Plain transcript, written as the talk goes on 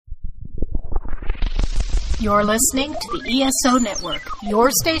You're listening to the ESO Network, your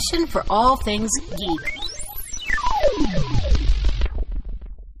station for all things geek.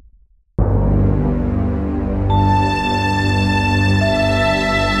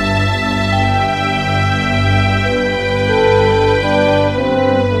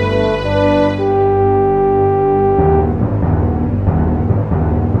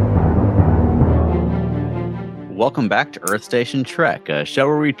 Welcome back to Earth Station Trek, a show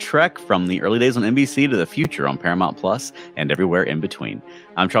where we trek from the early days on NBC to the future on Paramount Plus and everywhere in between.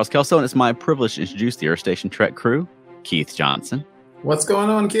 I'm Charles Kelso, and it's my privilege to introduce the Earth Station Trek crew. Keith Johnson. What's going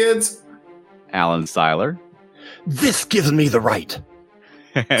on, kids? Alan Seiler. This gives me the right.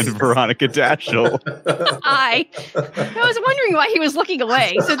 And Veronica Daschel. Hi. I was wondering why he was looking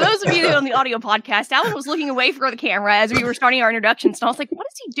away. So those of you on the audio podcast, Alan was looking away from the camera as we were starting our introductions. And I was like, what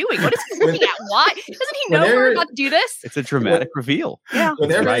is he doing? What is he looking at? Why? Doesn't he know we're about to do this? It's a dramatic reveal. Yeah.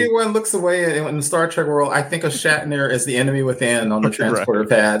 Whenever anyone looks away in the Star Trek world, I think of Shatner as the enemy within on the transporter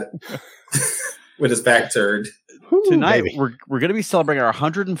pad with his back turned. Tonight, we're going to be celebrating our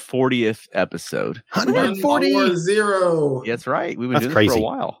 140th episode. 140. That's right. We've been doing crazy. this for a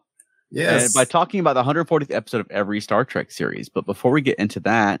while. Yes. And by talking about the 140th episode of every Star Trek series. But before we get into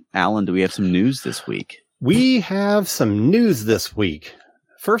that, Alan, do we have some news this week? We have some news this week.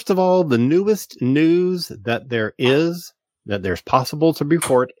 First of all, the newest news that there's possible to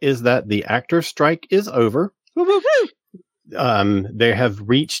report is that the actors' strike is over. They have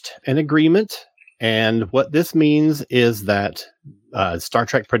reached an agreement. And what this means is that Star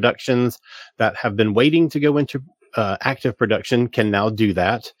Trek productions that have been waiting to go into active production can now do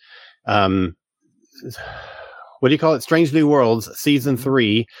that. What do you call it? Strange New Worlds Season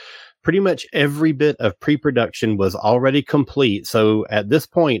 3. Pretty much every bit of pre-production was already complete. So at this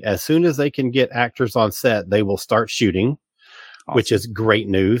point, as soon as they can get actors on set, they will start shooting, which is great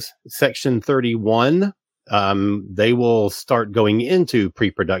news. Section 31. They will start going into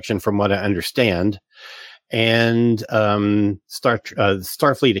pre-production from what I understand. And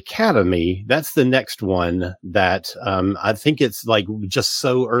Starfleet Academy, that's the next one that I think it's like just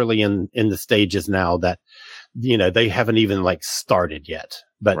so early in the stages now that, you know, they haven't even like started yet.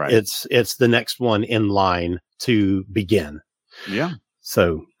 But right. It's the next one in line to begin. Yeah.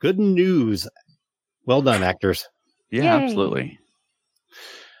 So good news. Well done, actors. Yeah, Yay. Absolutely.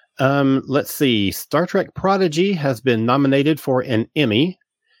 Let's see. Star Trek Prodigy has been nominated for an Emmy.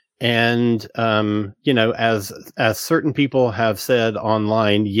 And, you know, as certain people have said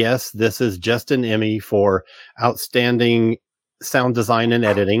online, yes, this is just an Emmy for outstanding sound design and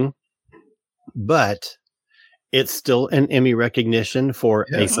editing, but it's still an Emmy recognition for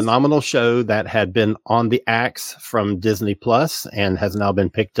a phenomenal show that had been on the axe from Disney Plus and has now been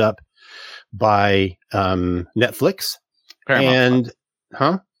picked up by, Netflix.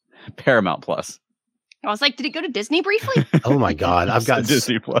 Paramount Plus. I was like, did it go to Disney briefly? Oh my God. I've got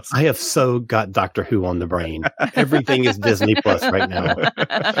Disney Plus. I have so got Doctor Who on the brain. Everything is Disney Plus right now.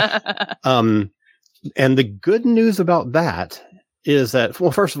 And the good news about that is that,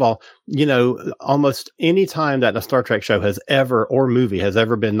 well, first of all, you know, almost any time that a Star Trek show has ever, or movie has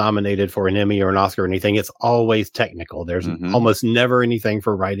ever been nominated for an Emmy or an Oscar or anything, it's always technical. There's almost never anything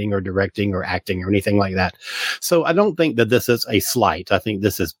for writing or directing or acting or anything like that. So I don't think that this is a slight. I think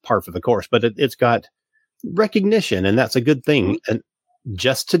this is par for the course, but it's got recognition, and that's a good thing. And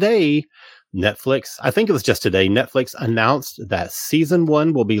just today, Netflix announced that season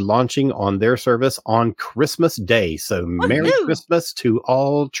 1 will be launching on their service on Christmas Day. So Merry Christmas to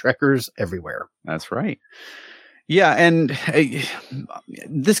all Trekkers everywhere. That's right. Yeah, and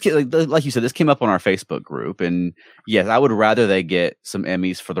this, like you said, this came up on our Facebook group, and yes, I would rather they get some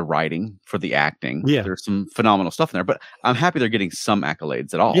Emmys for the writing, for the acting. Yeah, there's some phenomenal stuff in there, but I'm happy they're getting some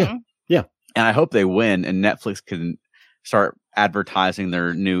accolades at all. Yeah, yeah, and I hope they win, and Netflix can start advertising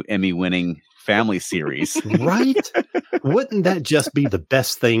their new Emmy-winning family series. Right? Wouldn't that just be the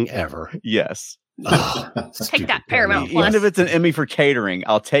best thing ever? Yes. Oh, take that, Paramount Plus. Even if it's an Emmy for catering,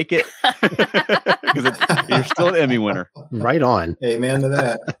 I'll take it because you're still an Emmy winner. Right on. Amen to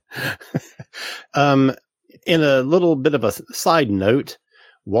that. In a little bit of a side note,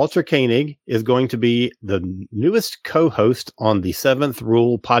 Walter Koenig is going to be the newest co-host on the Seventh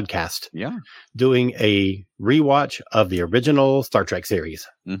Rule podcast. Yeah. Doing a rewatch of the original Star Trek series,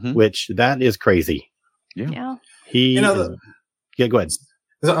 which that is crazy. Yeah. Go ahead.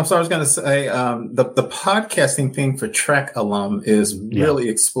 I'm sorry, I was going to say, the podcasting thing for Trek alum is really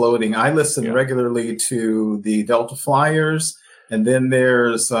exploding. I listen regularly to the Delta Flyers, and then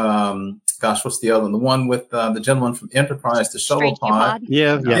there's, what's the other one? The one with the gentleman from Enterprise, the Shuttle Pod.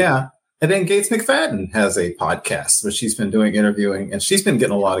 Yeah. And then Gates McFadden has a podcast where she's been doing interviewing, and she's been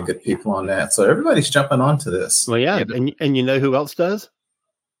getting a lot of good people on that. So everybody's jumping onto this. Well, yeah. And you know who else does?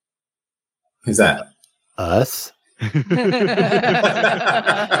 Who's that? Us. Why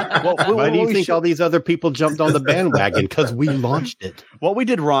do you think all these other people jumped on the bandwagon? Because we launched it. What we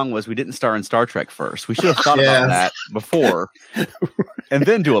did wrong was we didn't star in Star Trek first. We should have thought about that before and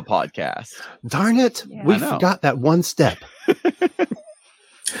then do a podcast. Darn it. Yeah. We forgot that one step.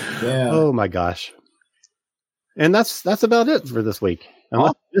 Yeah. Oh my gosh. And that's about it for this week.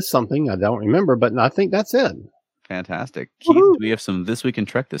 Unless there's something I don't remember, but I think that's it. Fantastic. Keith, we have some This Week in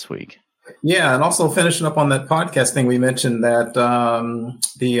Trek this week. Yeah, and also finishing up on that podcast thing, we mentioned that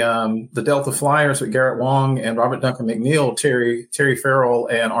the Delta Flyers with Garrett Wong and Robert Duncan McNeil, Terry Farrell,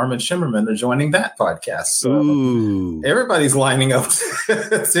 and Armin Shimmerman are joining that podcast. So everybody's lining up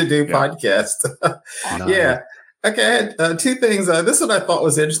to do podcasts. Yeah. Okay, I had two things. This one I thought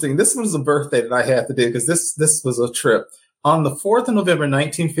was interesting. This was a birthday that I had to do because this was a trip. On the 4th of November,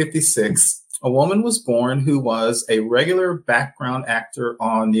 1956, a woman was born who was a regular background actor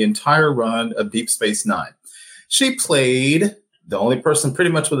on the entire run of Deep Space Nine. She played, the only person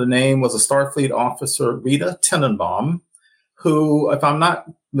pretty much with a name was a Starfleet officer, Rita Tenenbaum, who, if I'm not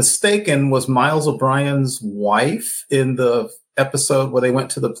mistaken, was Miles O'Brien's wife in the episode where they went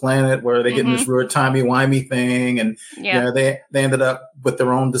to the planet where they get in this weird timey-wimey thing, and you know, they ended up with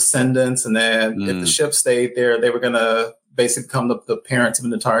their own descendants, and then if the ship stayed there, they were going to basically become the parents of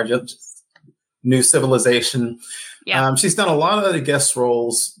an entire new civilization. Yeah. She's done a lot of other guest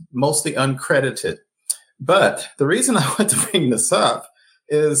roles, mostly uncredited. But the reason I want to bring this up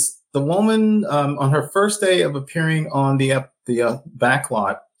is the woman on her first day of appearing on the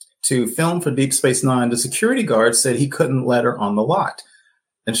backlot to film for Deep Space Nine, the security guard said he couldn't let her on the lot.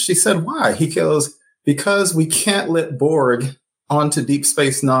 And she said, why? He goes, because we can't let Borg onto Deep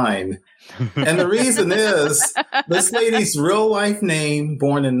Space Nine. And the reason is this lady's real life name,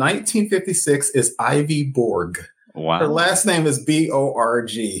 born in 1956, is Ivy Borg. Wow. Her last name is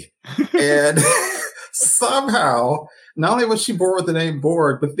B-O-R-G. And somehow, not only was she born with the name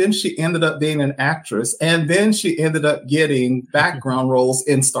Borg, but then she ended up being an actress, and then she ended up getting background roles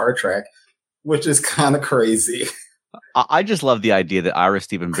in Star Trek, which is kind of crazy. I just love the idea that Ira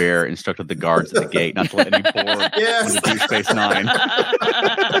Stephen Bear instructed the guards at the gate not to let any Borg into Deep Space Nine.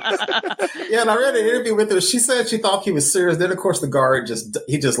 Yeah, and I read an interview with her. She said she thought he was serious. Then, of course, the guard just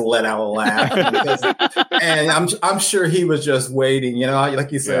let out a laugh, and I'm sure he was just waiting. You know,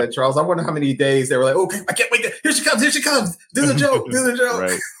 like you said, Charles. I wonder how many days they were like, "Oh, I can't wait! Here she comes! Here she comes! Do the joke! Do the joke!"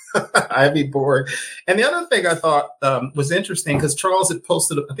 Right. Ivy Borg. And the other thing I thought was interesting, because Charles had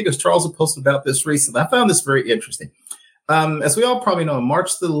posted about this recently. I found this very interesting. As we all probably know, on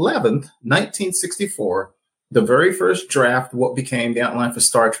March the 11th, 1964, the very first draft of what became the outline for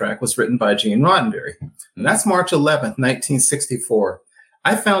Star Trek was written by Gene Roddenberry. And that's March 11th, 1964.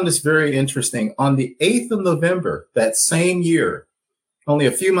 I found this very interesting. On the 8th of November, that same year, only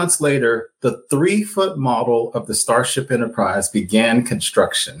a few months later, the 3-foot model of the Starship Enterprise began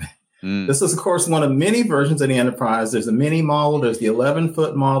construction. This is, of course, one of many versions of the Enterprise. There's a mini model, there's the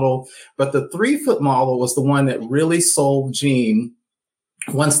 11-foot model, but the 3-foot model was the one that really sold Gene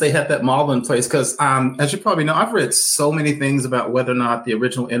once they had that model in place. Because as you probably know, I've read so many things about whether or not the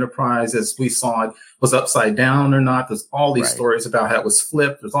original Enterprise, as we saw it, was upside down or not. There's all these stories about how it was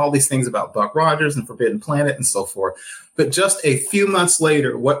flipped. There's all these things about Buck Rogers and Forbidden Planet and so forth. But just a few months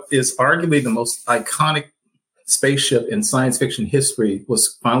later, what is arguably the most iconic spaceship in science fiction history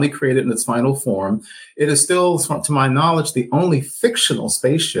was finally created in its final form. It is still, to my knowledge, the only fictional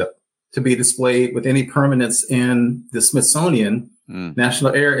spaceship to be displayed with any permanence in the Smithsonian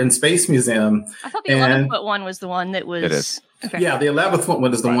National Air and Space Museum. I thought the 11-foot one was the one that was... It is. Okay. Yeah, the 11-foot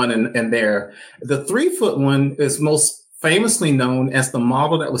one is the one in there. The 3-foot one is most famously known as the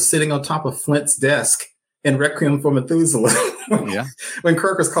model that was sitting on top of Flint's desk in Requiem for Methuselah. When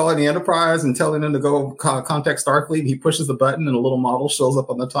Kirk was calling the Enterprise and telling them to go contact Starfleet, he pushes the button and a little model shows up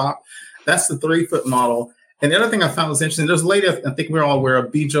on the top. That's the 3-foot model. And the other thing I found was interesting, there's a lady, I think we're all aware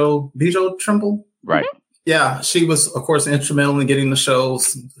of, Bijo Trimble. Right. Yeah, she was, of course, instrumental in getting the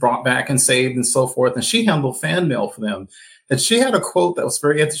shows brought back and saved and so forth. And she handled fan mail for them. And she had a quote that was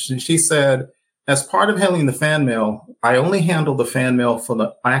very interesting. She said, as part of handling the fan mail, I only handled the fan mail for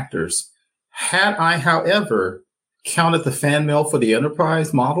the actors. Had I, however, counted the fan mail for the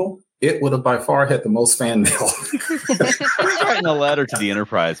Enterprise model, it would have by far had the most fan mail. Who's writing a letter to the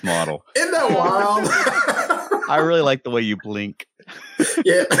Enterprise model? Isn't that wild? I really like the way you blink.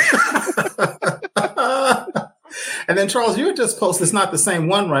 Yeah. And then Charles, you were just posted. It's not the same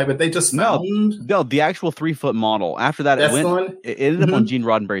one, right? But they just found no, the actual 3-foot model. After that, That's it the went. one? It ended up on Gene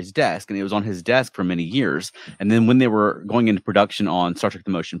Roddenberry's desk, and it was on his desk for many years. And then when they were going into production on Star Trek: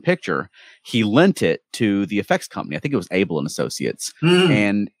 The Motion Picture, he lent it to the effects company. I think it was Able and Associates,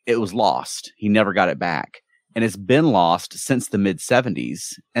 and it was lost. He never got it back, and it's been lost since the mid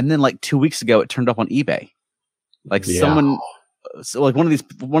 '70s. And then, like 2 weeks ago, it turned up on eBay. Like someone, so like one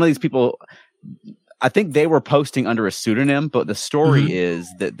of these people. I think they were posting under a pseudonym, but the story is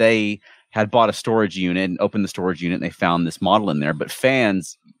that they had bought a storage unit and opened the storage unit and they found this model in there. But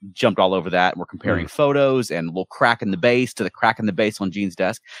fans jumped all over that and were comparing photos and a little crack in the base to the crack in the base on Gene's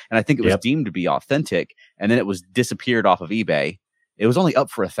desk. And I think it was deemed to be authentic. And then it was disappeared off of eBay. It was only up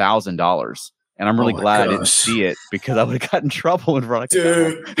for $1,000. And I'm really glad I didn't see it because I would have gotten in trouble in front of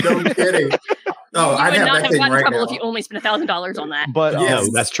Dude, no kidding. No, I would not have gotten in trouble now. if you only spent $1,000 on that. But no,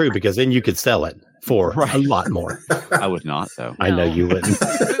 that's true because then you could sell it for a lot more. I would not, though. I know you wouldn't.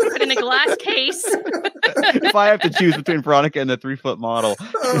 Put in a glass case. If I have to choose between Veronica and the 3-foot model.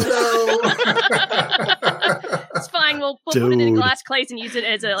 It's fine. We'll put it in a glass case and use it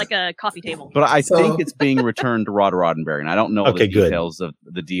as a coffee table. But I think it's being returned to Rod Roddenberry, and I don't know the details of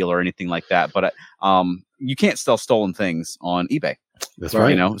the deal or anything like that. But you can't sell stolen things on eBay. That's right.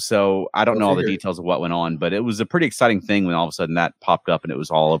 You know, so I don't know all the details of what went on, but it was a pretty exciting thing when all of a sudden that popped up and it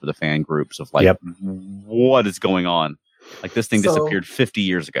was all over the fan groups of like, what is going on? Like this thing disappeared 50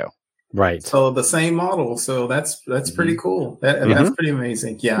 years ago. Right. So the same model. So that's pretty cool. That's pretty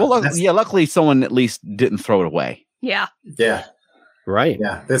amazing. Yeah. Well, luckily someone at least didn't throw it away. Yeah. Yeah. Right.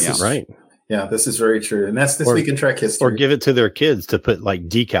 Yeah. This is right. Yeah, this is very true. And that's this week in Trek history. Or give it to their kids to put like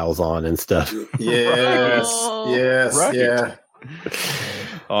decals on and stuff. Yes. Yes. Right. Yeah.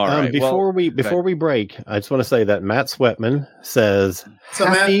 All right. Before we break, I just want to say that Matt Sweatman says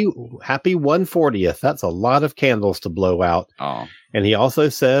happy 140th. That's a lot of candles to blow out. Oh. And he also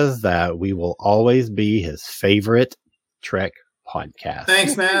says that we will always be his favorite Trek podcast.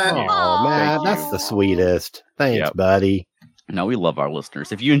 Thanks, Matt. Oh, Matt, that's the sweetest. Thanks, buddy. No, we love our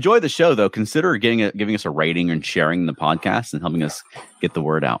listeners. If you enjoy the show, though, consider giving us a rating and sharing the podcast and helping us get the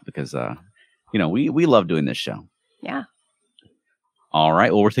word out because, we love doing this show. Yeah. All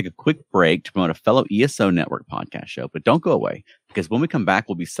right. Well, we'll take a quick break to promote a fellow ESO Network podcast show, but don't go away because when we come back,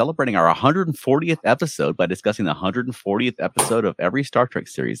 we'll be celebrating our 140th episode by discussing the 140th episode of every Star Trek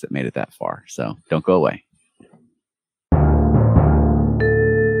series that made it that far. So don't go away.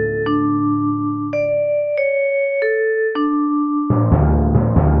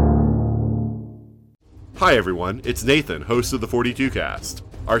 Hi everyone, it's Nathan, host of the 42 Cast.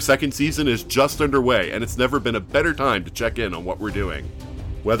 Our second season is just underway, and it's never been a better time to check in on what we're doing.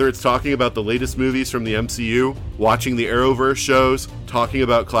 Whether it's talking about the latest movies from the MCU, watching the Arrowverse shows, talking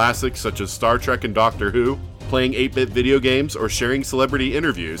about classics such as Star Trek and Doctor Who, playing 8-bit video games, or sharing celebrity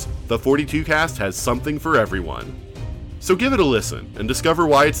interviews, the 42 Cast has something for everyone. So give it a listen, and discover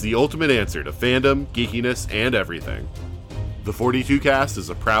why it's the ultimate answer to fandom, geekiness, and everything. The 42 Cast is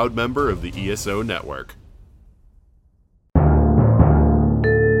a proud member of the ESO Network.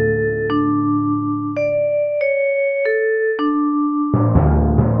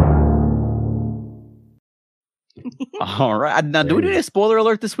 All right. Now, do we need a spoiler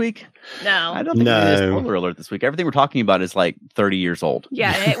alert this week? No. I don't think we need a spoiler alert this week. Everything we're talking about is like 30 years old.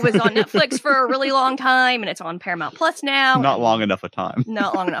 Yeah, it was on Netflix for a really long time, and it's on Paramount Plus now. Not long enough of time.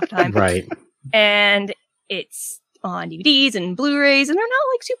 Not long enough time. Right. And it's on DVDs and Blu-rays, and they're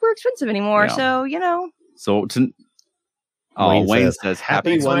not like super expensive anymore. Yeah. So, you know. So, Wayne says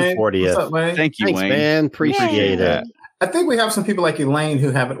happy 140th. What's up, Wayne? Thank you, Thanks, Wayne. man. Appreciate it. I think we have some people like Elaine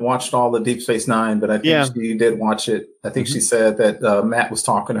who haven't watched all the Deep Space Nine, but I think she did watch it. I think she said that Matt was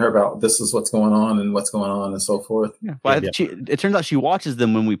talking to her about this is what's going on and so forth. Yeah. Well, it turns out she watches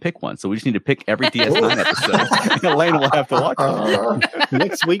them when we pick one, so we just need to pick every DS9 episode. Elaine will have to watch it.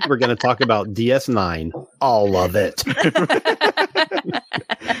 Next week, we're going to talk about DS9. All of it.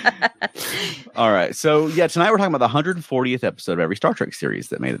 All right. So, tonight we're talking about the 140th episode of every Star Trek series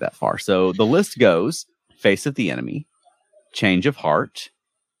that made it that far. So the list goes Face of the Enemy, Change of Heart,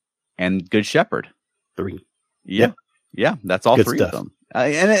 and Good Shepherd. 3. Yeah. That's all Good 3 stuff. of them.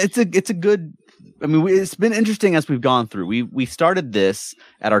 And it's a good. I mean, it's been interesting as we've gone through. We started this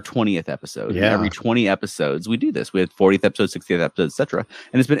at our 20th episode. Yeah. And every 20 episodes, we do this. We had 40th episode, 60th episode, etc.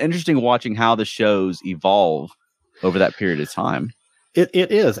 And it's been interesting watching how the shows evolve over that period of time. It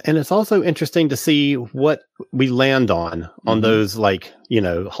is. And it's also interesting to see what we land on those,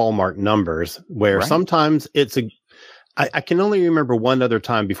 Hallmark numbers, where sometimes it's I can only remember one other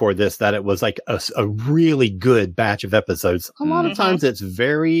time before this that it was like a really good batch of episodes. A lot of times it's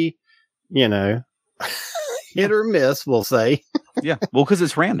very, hit or miss, we'll say. Yeah, well, because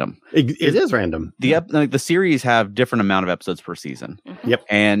it's random. It is random. The series have different amount of episodes per season. Yep.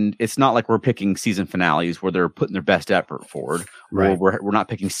 And it's not like we're picking season finales where they're putting their best effort forward. Right. Or we're not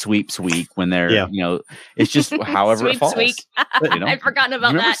picking sweeps week when they're, it's just however it falls. Week. I'd forgotten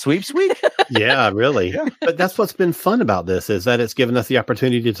about Remember that. sweeps week? Yeah, really. Yeah. But that's what's been fun about this is that it's given us the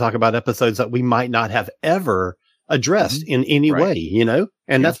opportunity to talk about episodes that we might not have ever addressed in any way,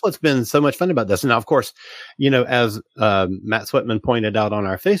 and that's what's been so much fun about this. And now, of course, as Matt Sweatman pointed out on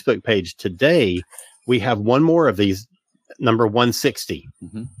our Facebook page today, we have one more of these, number 160.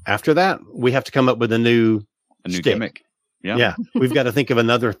 After that, we have to come up with a new gimmick. Yeah. We've got to think of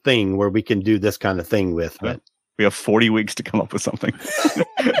another thing where we can do this kind of thing with. But we have 40 weeks to come up with something.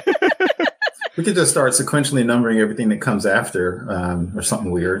 We could just start sequentially numbering everything that comes after, or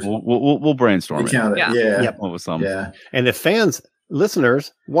something weird. We'll brainstorm it. Yeah. What was some? Yeah. And if fans,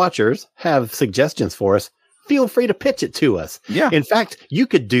 listeners, watchers have suggestions for us, feel free to pitch it to us. Yeah. In fact, you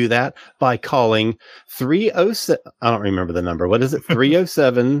could do that by calling 307. I don't remember the number. What is it?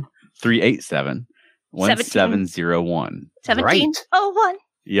 307 387 1701. 1701.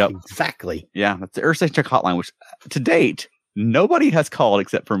 Yep. Exactly. Yeah. That's the Earth Station Check hotline, which to date, nobody has called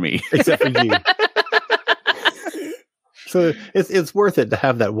except for me. Except for you. So it's worth it to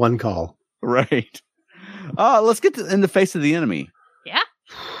have that one call. Right. Let's get in the face of the enemy. Yeah.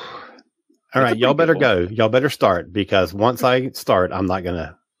 All right. Y'all better go. Y'all better start, because once I start, I'm not going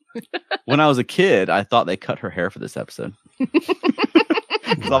to. When I was a kid, I thought they cut her hair for this episode.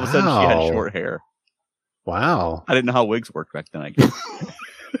 Because all of a sudden she had short hair. Wow. I didn't know how wigs worked back then, I guess.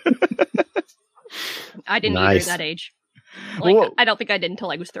 I didn't either at that age. I don't think I did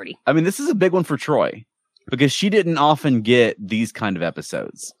until I was 30. I mean, this is a big one for Troy, because she didn't often get these kind of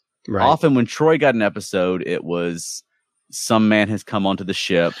episodes. Right. Often when Troy got an episode, it was some man has come onto the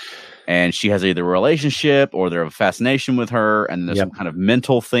ship and she has either a relationship or they have a fascination with her, and there's some kind of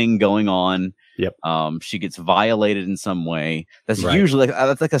mental thing going on. Yep. She gets violated in some way. That's usually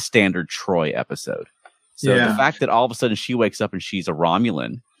that's like a standard Troy episode. So the fact that all of a sudden she wakes up and she's a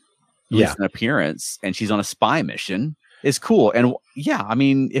Romulan, at least in appearance, and she's on a spy mission is cool. And I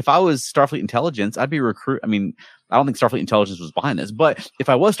mean, if I was Starfleet Intelligence, I'd be I mean, I don't think Starfleet Intelligence was behind this, but if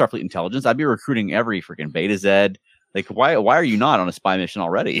I was Starfleet Intelligence, I'd be recruiting every freaking Beta Z. Like, why are you not on a spy mission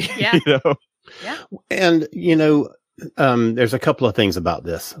already? Yeah. Yeah. And, there's a couple of things about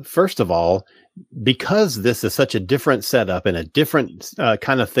this. First of all, because this is such a different setup and a different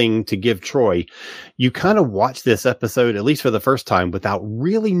kind of thing to give Troy, you kind of watch this episode, at least for the first time, without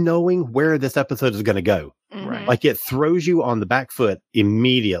really knowing where this episode is going to go. Right. Like, it throws you on the back foot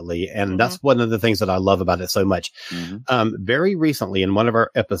immediately. And that's one of the things that I love about it so much. Very recently in one of our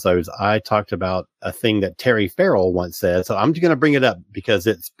episodes, I talked about a thing that Terry Farrell once said. So I'm just going to bring it up because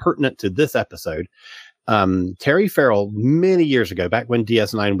it's pertinent to this episode. Terry Farrell, many years ago, back when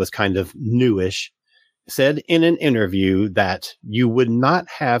DS9 was kind of newish, said in an interview that you would not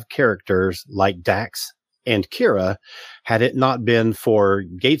have characters like Dax and Kira had it not been for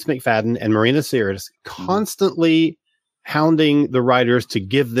Gates McFadden and Marina Sirtis constantly hounding the writers to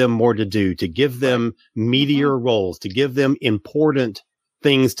give them more to do, to give them meatier roles, to give them important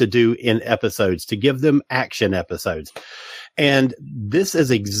things to do in episodes, to give them action episodes. And this is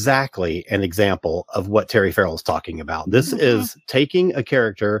exactly an example of what Terry Farrell is talking about. This is taking a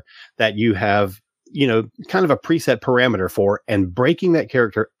character that you have, kind of a preset parameter for, and breaking that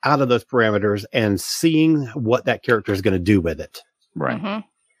character out of those parameters and seeing what that character is going to do with it. Right.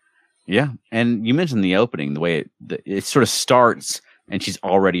 Yeah. And you mentioned the opening, the way it sort of starts and she's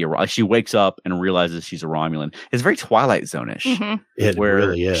already she wakes up and realizes she's a Romulan. It's very Twilight Zone-ish. It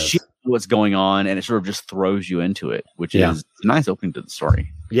really is. She knows what's going on, and it sort of just throws you into it, which is a nice opening to the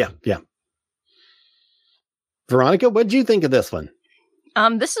story. Yeah. Veronica, what did you think of this one?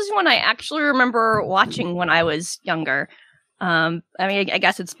 This is one I actually remember watching when I was younger. I mean, I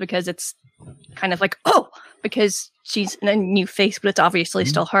guess it's because it's kind of like, because she's in a new face, but it's obviously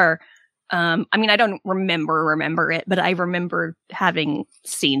still her. I mean, I don't remember it, but I remember having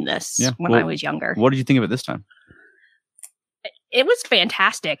seen this when I was younger. What did you think of it this time? It was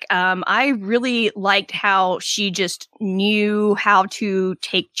fantastic. I really liked how she just knew how to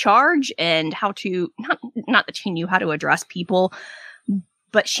take charge and how to, not that she knew how to address people,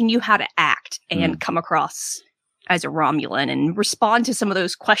 but she knew how to act and come across as a Romulan and respond to some of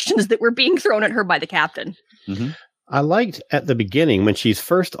those questions that were being thrown at her by the captain. I liked at the beginning when she's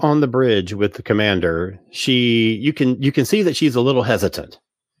first on the bridge with the commander, you can see that she's a little hesitant.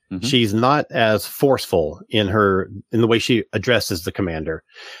 She's not as forceful in the way she addresses the commander.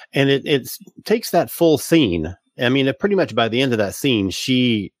 And it takes that full scene I mean, pretty much by the end of that scene,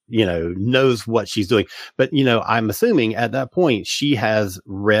 she, knows what she's doing. But, I'm assuming at that point, she has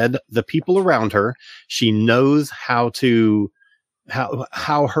read the people around her. She knows how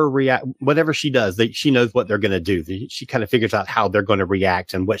her react, whatever she does, she knows what they're going to do. She kind of figures out how they're going to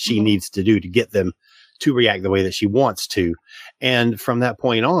react and what she needs to do to get them to react the way that she wants to. And from that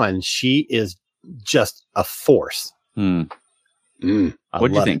point on, she is just a force. What do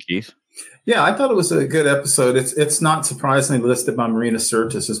you think, Keith? Yeah, I thought it was a good episode. It's not surprisingly listed by Marina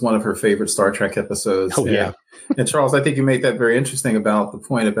Sirtis as one of her favorite Star Trek episodes. Oh, yeah. And Charles, I think you made that very interesting about the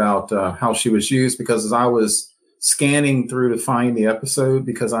point about how she was used, because as I was scanning through to find the episode,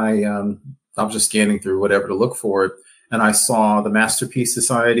 because I was just scanning through whatever to look for it, and I saw the Masterpiece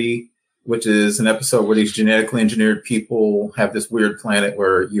Society, which is an episode where these genetically engineered people have this weird planet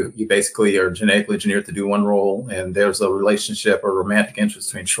where you basically are genetically engineered to do one role, and there's a relationship or romantic interest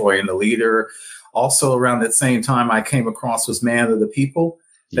between Troy and the leader. Also around that same time, I came across was Man of the People,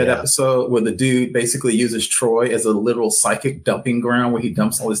 that episode where the dude basically uses Troy as a literal psychic dumping ground where he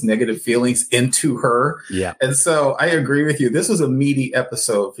dumps all his negative feelings into her. Yeah. And so I agree with you. This was a meaty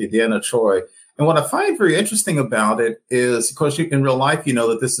episode for Deanna Troy. And what I find very interesting about it is, of course, in real life, you know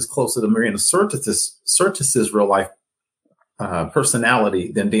that this is closer to Marina Sirtis's real life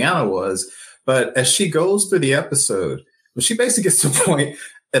personality than Deanna was. But as she goes through the episode, when she basically gets to the point,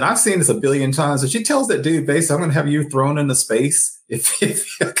 and I've seen this a billion times, and she tells that dude, basically, I'm going to have you thrown into space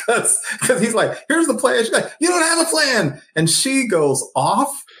because he's like, here's the plan. She's like, you don't have a plan. And she goes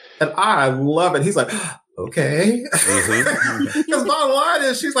off, and I love it. He's like, okay. Because bottom line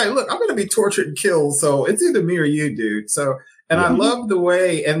is, she's like, look, I'm going to be tortured and killed, so it's either me or you, dude. So, and I love the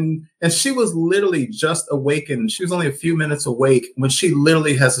way, and she was literally just awakened. She was only a few minutes awake when she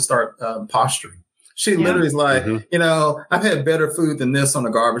literally has to start posturing. She literally is like, I've had better food than this on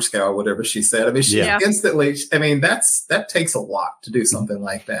a garbage scale, or whatever she said. I mean, she instantly, that takes a lot to do something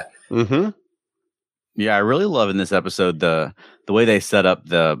like that. Mm-hmm. Yeah, I really love in this episode the way they set up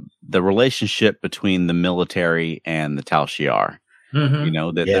the relationship between the military and the Tal Shiar.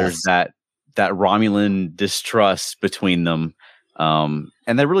 Mm-hmm. There's that Romulan distrust between them.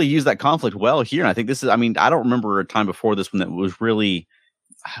 And they really use that conflict well here. And I think this is, I don't remember a time before this when that was really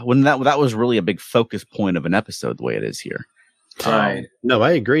was really a big focus point of an episode the way it is here. Right. No,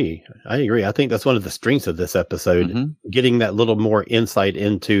 I agree. I think that's one of the strengths of this episode, getting that little more insight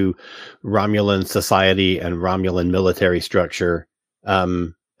into Romulan society and Romulan military structure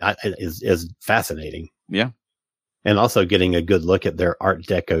is fascinating. Yeah. And also getting a good look at their Art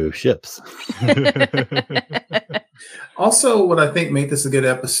Deco ships. Also, what I think made this a good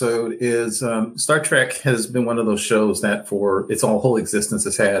episode is Star Trek has been one of those shows that for its whole existence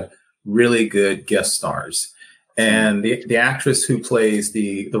has had really good guest stars. And the actress who plays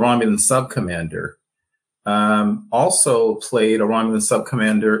the Romulan sub-commander also played a Romulan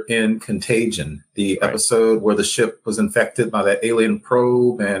sub-commander in Contagion, the episode where the ship was infected by that alien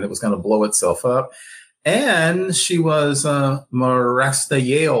probe and it was going to blow itself up. And she was Marasta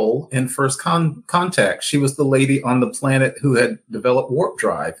Yale in First Contact. She was the lady on the planet who had developed warp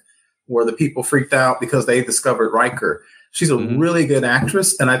drive, where the people freaked out because they discovered Riker. She's a really good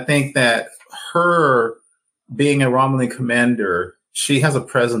actress. And I think that her being a Romulan commander, she has a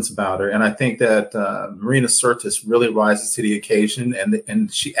presence about her. And I think that Marina Sirtis really rises to the occasion,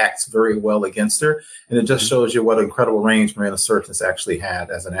 and she acts very well against her. And it just shows you what incredible range Marina Sirtis actually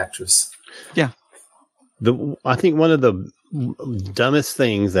had as an actress. Yeah. I think one of the dumbest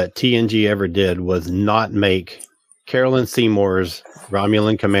things that TNG ever did was not make Carolyn Seymour's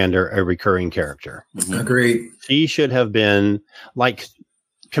Romulan commander a recurring character. Agreed. She should have been like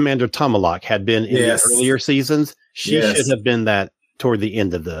Commander Tomalak had been in the earlier seasons. She should have been that toward the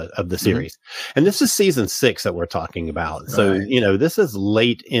end of the series. And this is season 6 that we're talking about. So, this is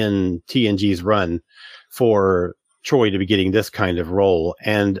late in TNG's run for Troy to be getting this kind of role.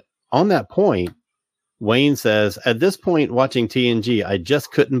 And on that point, Wayne says, at this point watching TNG, I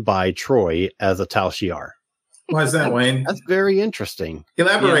just couldn't buy Troy as a Tal Shiar. Why is that, Wayne? That's very interesting.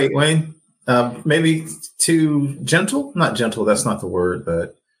 Elaborate, Wayne. Maybe too gentle? Not gentle, that's not the word,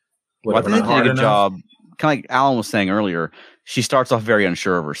 but I think they did a good job. Kind of like Alan was saying earlier, she starts off very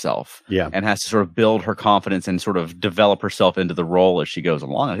unsure of herself. Yeah. And has to sort of build her confidence and sort of develop herself into the role as she goes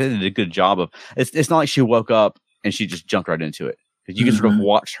along. I think they did a good job of it's not like she woke up and she just jumped right into it. Because you can sort of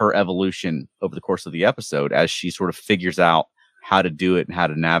watch her evolution over the course of the episode as she sort of figures out how to do it and how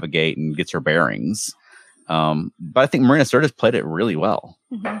to navigate and gets her bearings. But I think Marina Sirtis played it really well.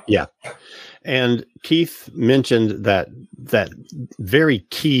 Yeah. And Keith mentioned that very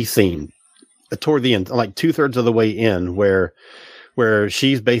key scene toward the end, like 2/3 of the way in, where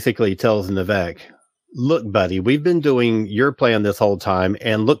she basically tells Nivek, look, buddy, we've been doing your plan this whole time,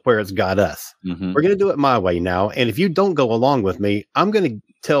 and look where it's got us. Mm-hmm. We're going to do it my way now. And if you don't go along with me, I'm going to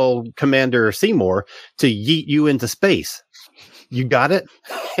tell Commander Seymour to yeet you into space. You got it?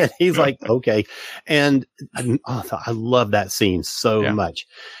 And he's like, okay. And I love that scene so much.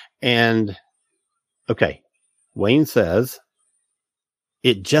 And okay, Wayne says,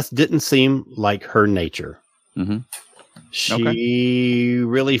 it just didn't seem like her nature. Mm-hmm. She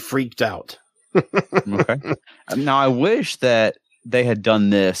really freaked out. Okay. Now, I wish that they had done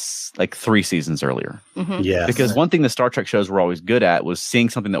this like 3 seasons earlier. Mm-hmm. Yeah. Because one thing the Star Trek shows were always good at was seeing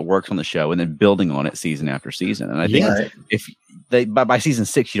something that works on the show and then building on it season after season. And I think if they by season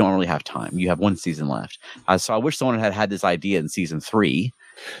 6, you don't really have time. You have 1 season left. So I wish someone had this idea in season 3,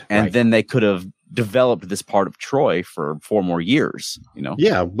 and then they could have developed this part of Troy for 4 more years. You know?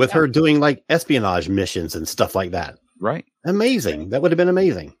 Yeah, with her doing like espionage missions and stuff like that. Right. Amazing. That would have been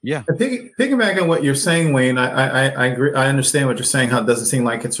amazing. Yeah. Piggyback on what you're saying, Wayne, I agree. I understand what you're saying, how it doesn't seem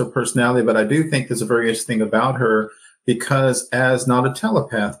like it's her personality, but I do think there's a very interesting thing about her, because as not a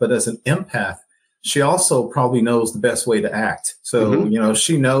telepath, but as an empath, she also probably knows the best way to act. So,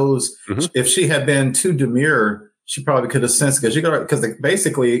 she knows if she had been too demure, she probably could have sensed, because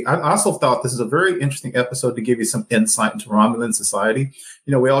basically, I also thought this is a very interesting episode to give you some insight into Romulan society.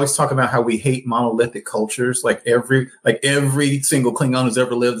 We always talk about how we hate monolithic cultures. Like every single Klingon who's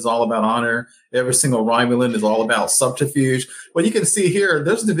ever lived is all about honor. Every single Romulan is all about subterfuge. Well, you can see here,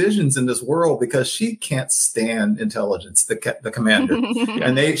 there's divisions in this world because she can't stand intelligence, the commander.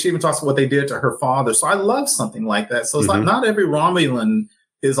 And she even talks about what they did to her father. So I love something like that. So it's like not every Romulan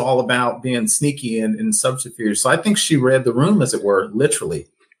is all about being sneaky and subterfuge. So I think she read the room, as it were, literally,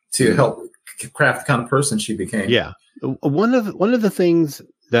 to help craft the kind of person she became. Yeah. One of the things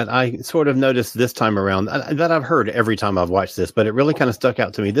that I sort of noticed this time around, that I've heard every time I've watched this, but it really kind of stuck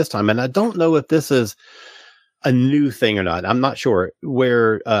out to me this time. And I don't know if this is a new thing or not. I'm not sure,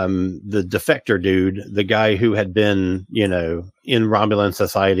 where the defector dude, the guy who had been, in Romulan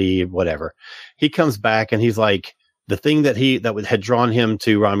society, whatever, he comes back and he's like, the thing that had drawn him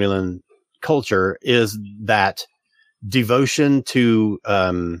to Romulan culture is that devotion to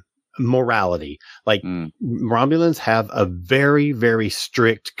morality. Like Romulans have a very, very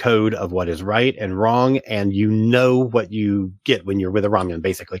strict code of what is right and wrong, and what you get when you're with a Romulan,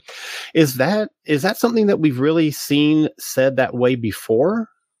 basically. Is that something that we've really seen said that way before?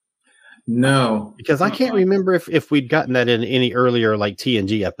 No. Because I can't remember if we'd gotten that in any earlier like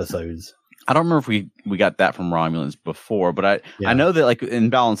TNG episodes. I don't remember if we got that from Romulans before, but I know that like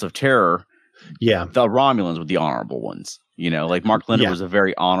in Balance of Terror, the Romulans were the honorable ones. Like Mark Linder was a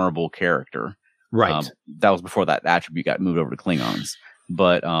very honorable character. Right. That was before that attribute got moved over to Klingons.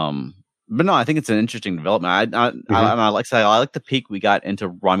 But no, I think it's an interesting development. I like the peek we got into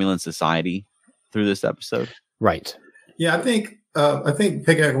Romulan society through this episode. Right. Yeah, I think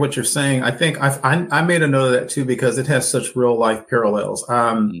picking up what you're saying, I think I made a note of that too, because it has such real life parallels.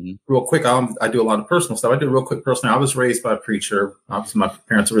 Real quick, I do a lot of personal stuff. I do real quick personal. I was raised by a preacher. Obviously, my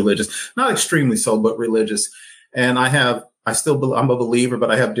parents are religious, not extremely so, but religious. And I'm a believer, but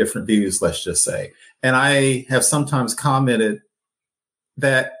I have different views, let's just say. And I have sometimes commented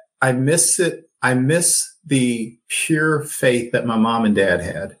that I miss the pure faith that my mom and dad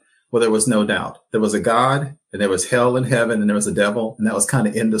had, where there was no doubt. There was a God, and there was hell and heaven, and there was a devil, and that was kind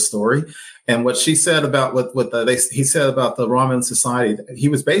of end of story. And what she said about he said about the Romulan society, he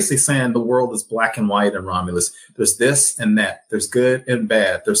was basically saying the world is black and white in Romulus. There's this and that. There's good and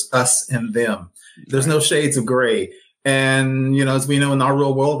bad. There's us and them. There's no shades of gray. And, as we know in our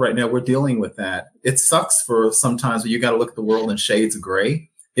real world right now, we're dealing with that. It sucks for sometimes when you got to look at the world in shades of gray.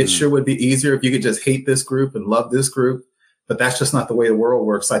 It sure would be easier if you could just hate this group and love this group. But that's just not the way the world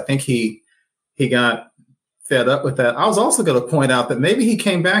works. I think he got fed up with that. I was also going to point out that maybe he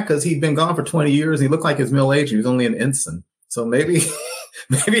came back because he'd been gone for 20 years. And he looked like his middle age. He was only an ensign. So maybe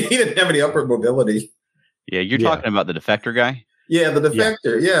he didn't have any upward mobility. Yeah, you're talking about the defector guy? Yeah, the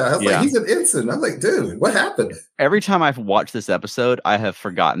defector. Yeah. I was like, he's an ensign. I was like, dude, what happened? Every time I've watched this episode, I have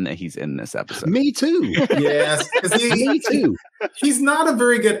forgotten that he's in this episode. Me too. Yes. Me too. He's not a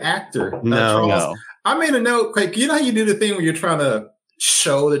very good actor. No. I made a note, like, you know how you do the thing where you're trying to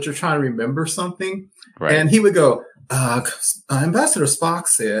show that you're trying to remember something? Right. And he would go, Ambassador Spock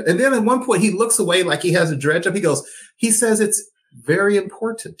said. And then at one point he looks away like he has a dredge up. He says it's very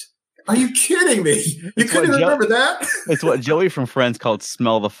important. Are you kidding me? You couldn't remember that? It's what Joey from Friends called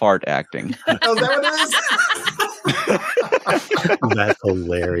smell the fart acting. Oh, is that what it is? That's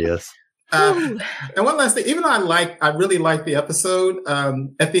hilarious. And one last thing, even though I really like the episode,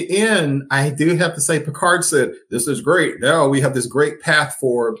 at the end, I do have to say Picard said, "This is great. Now we have this great path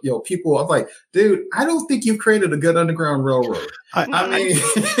for, people." I'm like, dude, I don't think you've created a good underground railroad. I mean,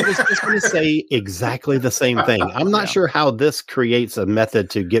 I was just going to say exactly the same thing. I'm not sure how this creates a method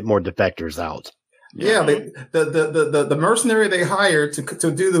to get more defectors out. Yeah, the mercenary they hired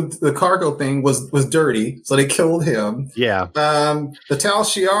to do the cargo thing was dirty, so they killed him. Yeah. The Tal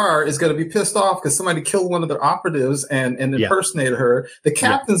Shiar is going to be pissed off because somebody killed one of their operatives and impersonated her. The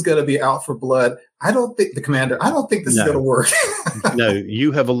captain's going to be out for blood. I don't think this is going to work. No,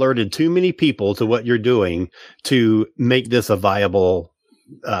 you have alerted too many people to what you're doing to make this a viable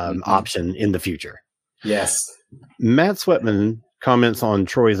option in the future. Yes. Matt Sweatman comments on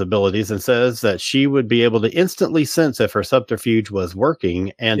Troy's abilities and says that she would be able to instantly sense if her subterfuge was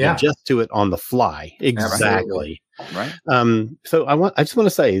working and adjust to it on the fly. Exactly. Right. So I just want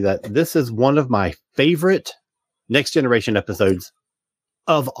to say that this is one of my favorite Next Generation episodes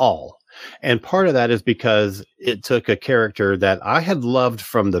of all. And part of that is because it took a character that I had loved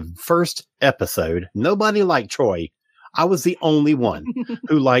from the first episode. Nobody liked Troy. I was the only one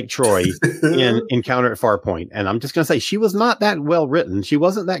who liked Troy in Encounter at Farpoint. And I'm just going to say she was not that well written. She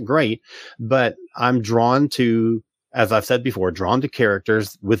wasn't that great, but I'm drawn to, as I've said before, drawn to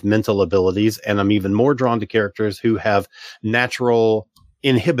characters with mental abilities. And I'm even more drawn to characters who have natural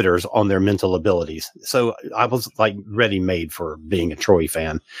inhibitors on their mental abilities. So I was like ready made for being a Troy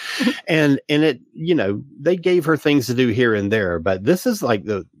fan. And it, they gave her things to do here and there, but this is like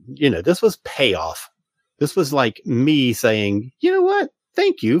this was payoff. This was like me saying, you know what?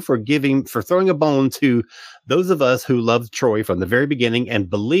 Thank you for throwing a bone to those of us who loved Troy from the very beginning and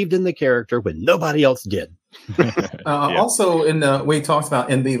believed in the character when nobody else did. Also, we talked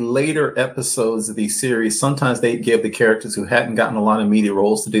about in the later episodes of the series, sometimes they give the characters who hadn't gotten a lot of media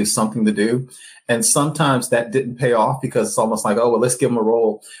roles to do something to do. And sometimes that didn't pay off because it's almost like, oh, well, let's give them a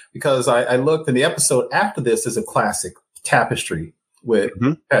role. Because I looked, and the episode after this is a classic, Tapestry, with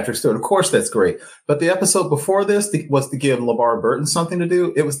Patrick Stewart. Of course, that's great. But the episode before this was to give LeVar Burton something to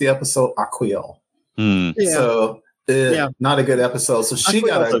do. It was the episode Aquiel. So not a good episode. So she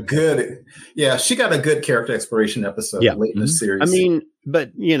got a good, she got a good character exploration episode late in the series. I mean,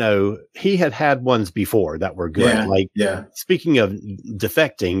 but he had ones before that were good. Speaking of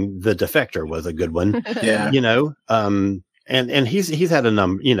defecting, The Defector was a good one. And he's had a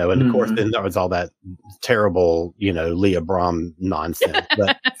number, and of course then there was all that terrible, Leah Brahm nonsense.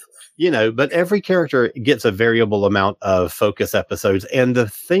 But but every character gets a variable amount of focus episodes. And the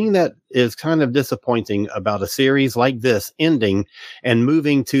thing that is kind of disappointing about a series like this ending and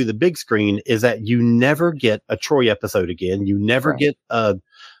moving to the big screen is that you never get a Troy episode again. You never get a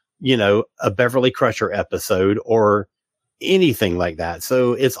Beverly Crusher episode or anything like that.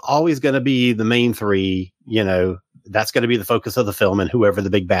 So it's always going to be the main three, that's going to be the focus of the film and whoever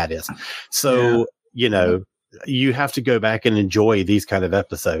the big bad is. So, you have to go back and enjoy these kind of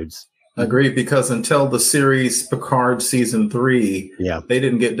episodes. Agreed, because until the series Picard season 3, they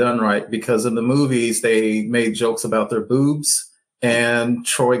didn't get done right because in the movies they made jokes about their boobs and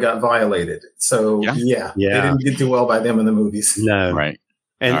Troy got violated. So they didn't do well by them in the movies. No. Right.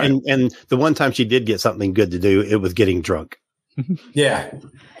 And the one time she did get something good to do, it was getting drunk.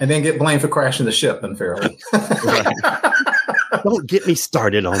 And then get blamed for crashing the ship unfairly. Don't get me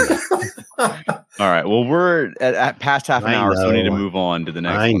started on that. All right. Well, we're at past half an hour, so we need to move on to the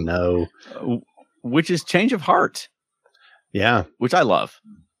next one. I know. Which is Change of Heart. Yeah. Which I love.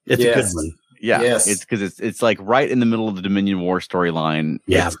 It's a good one. Yeah. It's because it's like right in the middle of the Dominion War storyline.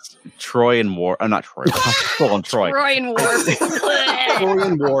 Yeah. It's Troy and Worf. Not Troy. Still on Troy. Troy and Worf. Troy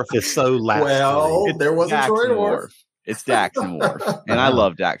and Worf is so last. Well, there wasn't Troy and Worf. It's Dax and Worf. And I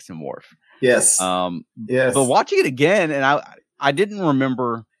love Dax and Worf. Yes. But watching it again, and I didn't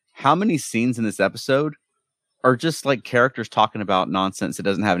remember how many scenes in this episode are just like characters talking about nonsense that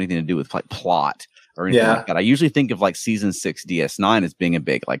doesn't have anything to do with like plot or anything like that. I usually think of like season 6 DS9 as being a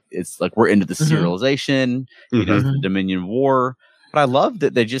big, like, it's like we're into the serialization, the Dominion War. But I love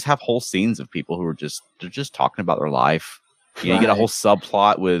that they just have whole scenes of people who are they're just talking about their life. You get a whole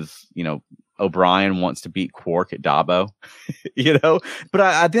subplot with, O'Brien wants to beat Quark at Dabo, but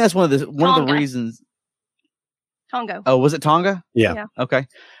I think that's one of the reasons. Tonga. Oh, was it Tonga? Yeah. Okay.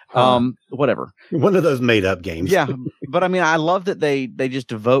 Whatever. One of those made up games. Yeah. But I mean, I love that they just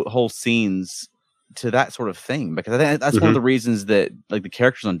devote whole scenes to that sort of thing, because I think that's one of the reasons that like the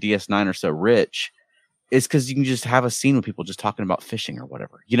characters on DS9 are so rich is because you can just have a scene with people just talking about fishing or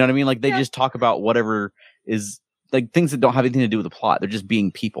whatever. You know what I mean? Like they just talk about whatever is like things that don't have anything to do with the plot. They're just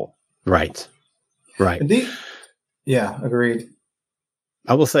being people. Right. Agreed.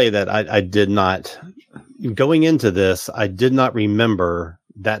 I will say that I did not, going into this, I did not remember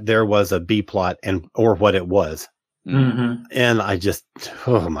that there was a B plot or what it was. Mm-hmm. And I just,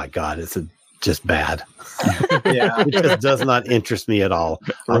 oh my God, it's just bad. Yeah. It just does not interest me at all.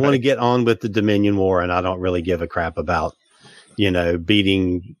 Right. I want to get on with the Dominion War, and I don't really give a crap about,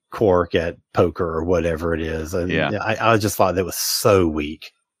 beating Quark at poker or whatever it is. And I just thought that was so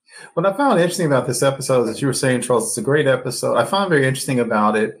weak. What I found interesting about this episode, as you were saying, Charles, it's a great episode. I found very interesting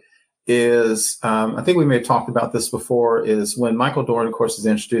about it is, I think we may have talked about this before, is when Michael Dorn, of course, is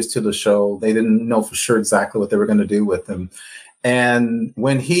introduced to the show, they didn't know for sure exactly what they were going to do with him. And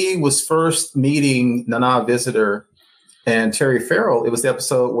when he was first meeting Nana Visitor and Terry Farrell, it was the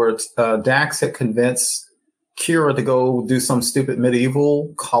episode where Dax had convinced Kira to go do some stupid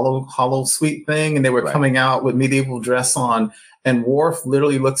medieval hollow suite thing, and they were coming out with medieval dress on, and Worf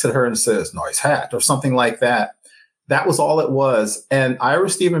literally looks at her and says, "Nice hat," or something like that. That was all it was. And Ira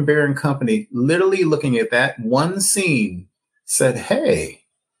Stephen Bear and company, literally looking at that one scene, said, hey,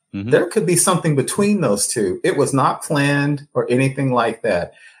 there could be something between those two. It was not planned or anything like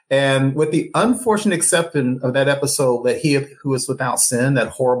that. And with the unfortunate exception of that episode that He Who Is Without Sin, that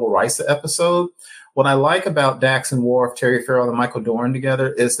horrible Risa episode, what I like about Dax and Worf, Terry Farrell and Michael Dorn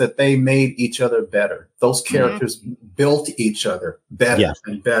together is that they made each other better. Those characters built each other better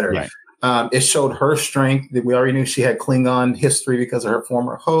and better. Right. It showed her strength. We already knew she had Klingon history because of her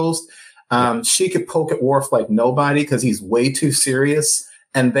former host. She could poke at Worf like nobody because he's way too serious,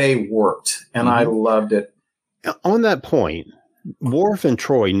 and they worked. And I loved it. On that point, Worf and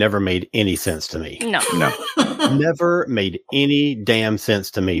Troy never made any sense to me. No. Never made any damn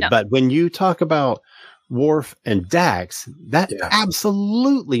sense to me. No. But when you talk about Worf and Dax, that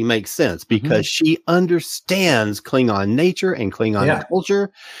absolutely makes sense because she understands Klingon nature and Klingon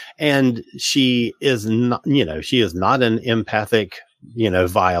culture, and she is not, she is not an empathic,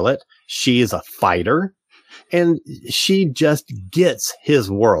 Violet. She is a fighter, and she just gets his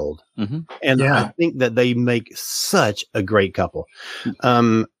world. And I think that they make such a great couple.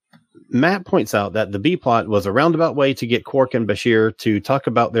 Matt points out that the B plot was a roundabout way to get Quark and Bashir to talk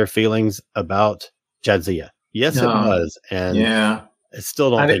about their feelings about Jadzia. Yes, it was. And I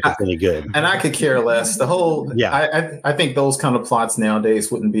still don't think it's any good. And I could care less. The whole, I think those kind of plots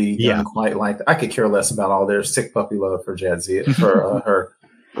nowadays wouldn't be done quite like that. I could care less about all their sick puppy love for Jadzia, for her.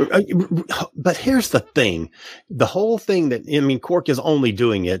 But here's the thing. The whole thing Quark is only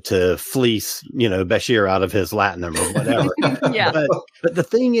doing it to fleece, Bashir out of his latinum or whatever. But the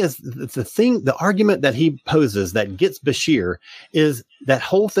thing is, the argument that he poses that gets Bashir is that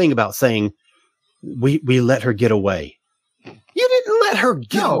whole thing about saying, we let her get away. You didn't let her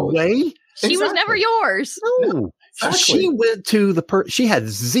get away. She was never yours. No. Exactly. She went to she had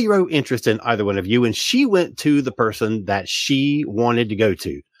zero interest in either one of you, and she went to the person that she wanted to go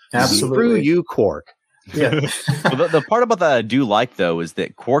to. Absolutely. Screw you, Quark. Yeah. Well, the part about that I do like, though, is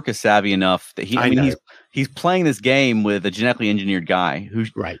that Quark is savvy enough that he's playing this game with a genetically engineered guy who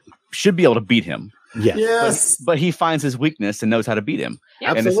should be able to beat him. Yes. But he finds his weakness and knows how to beat him.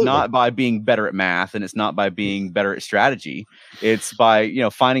 Yep. And it's not by being better at math, and it's not by being better at strategy. It's by,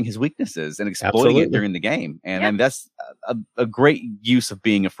 finding his weaknesses and exploiting it during the game. And that's a great use of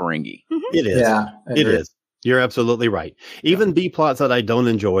being a Ferengi. It is. Yeah, it is. You're absolutely right. Even B plots that I don't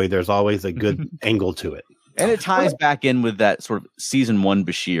enjoy, there's always a good angle to it. And it ties back in with that sort of season 1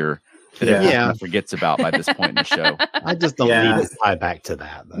 Bashir that everyone forgets about by this point in the show. I just don't need to tie back to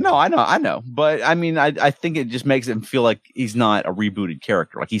that. Though. No, I know. But I think it just makes him feel like he's not a rebooted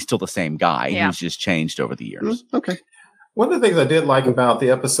character. Like he's still the same guy. Yeah. He's just changed over the years. Okay. One of the things I did like about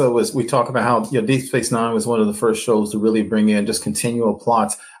the episode was we talk about how Deep Space Nine was one of the first shows to really bring in just continual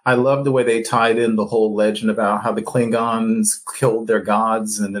plots. I love the way they tied in the whole legend about how the Klingons killed their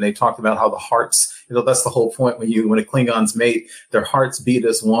gods, and then they talked about how the hearts, that's the whole point when the Klingons mate, their hearts beat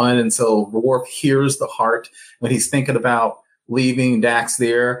as one, and so Worf hears the heart when he's thinking about leaving Dax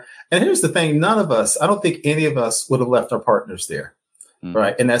there. And here's the thing, I don't think any of us would have left our partners there.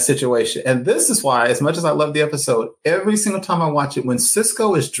 Right, in that situation. And this is why, as much as I love the episode, every single time I watch it, when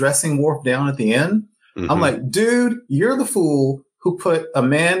Sisko is dressing Worf down at the end, I'm like, dude, you're the fool who put a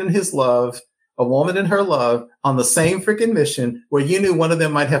man in his love, a woman in her love, on the same freaking mission where you knew one of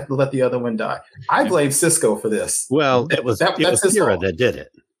them might have to let the other one die. I blame Sisko for this. Well, it was Kira that did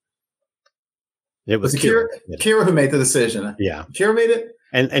it. It was Kira who made the decision. Yeah. Kira made it.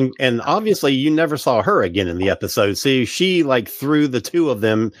 And obviously you never saw her again in the episode. See, she threw the two of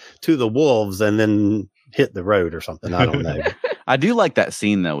them to the wolves and then hit the road or something. I don't know. I do like that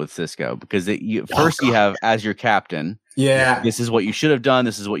scene though with Sisko because you have as your captain. Yeah. This is what you should have done.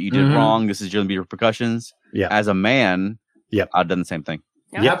 This is what you did wrong. This is going to be repercussions. Yeah. As a man, I've done the same thing.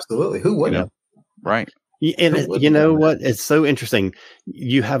 Yeah, absolutely. Who wouldn't? Right. And you know what? It's so interesting.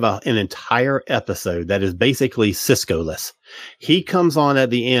 You have an entire episode that is basically Cisco-less. He comes on at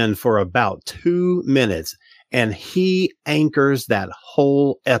the end for about 2 minutes and he anchors that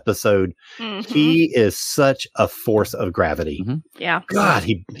whole episode. Mm-hmm. He is such a force of gravity. Mm-hmm. Yeah. God,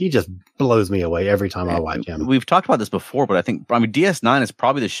 he just blows me away every time I watch him. We've talked about this before, but I mean, DS9 is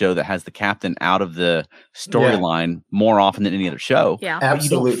probably the show that has the captain out of the storyline more often than any other show. Yeah.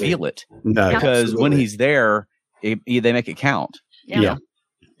 Absolutely. You don't feel it. No. Because when he's there, they make it count. Yeah.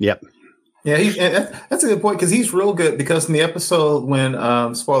 Yep. Yeah, that's a good point because he's real good. Because in the episode when,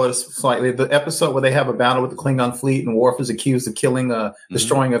 spoilers slightly, the episode where they have a battle with the Klingon fleet and Worf is accused of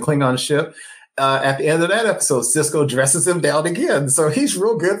destroying a Klingon ship, at the end of that episode, Cisco dresses him down again. So he's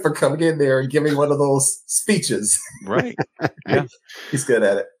real good for coming in there and giving one of those speeches. Right. Yeah, he's good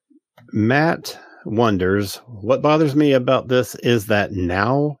at it. Matt wonders, what bothers me about this is that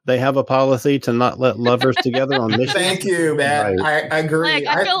now they have a policy to not let lovers together on missions. Thank you, Matt. Right. I agree.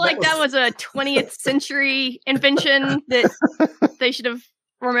 I feel like that was a 20th century invention that they should have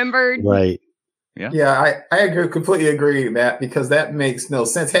remembered. Right. Yeah, I completely agree, Matt, because that makes no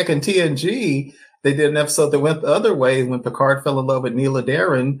sense. Heck, in TNG, they did an episode that went the other way. When Picard fell in love with Neela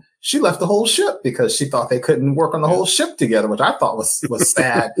Darren, she left the whole ship because she thought they couldn't work on the whole ship together, which I thought was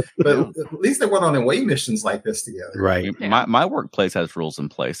sad. But at least they went on away missions like this together. Right. Yeah. My workplace has rules in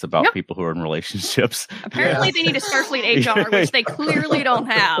place about people who are in relationships. Apparently they need a Starfleet HR, which they clearly don't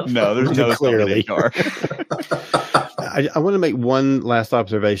have. No, there's no clearly HR. I want to make one last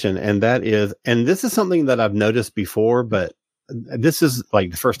observation, and that is, and this is something that I've noticed before, but this is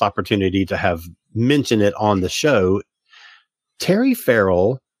like the first opportunity to have mentioned it on the show. Terry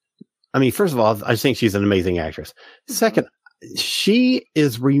Farrell, I mean, first of all, I think she's an amazing actress. Second, she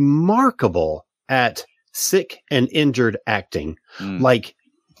is remarkable at sick and injured acting. Like,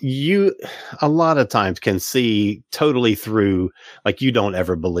 you a lot of times can see totally through, like, you don't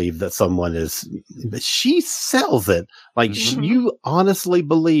ever believe that someone is, but she sells it. Like, you honestly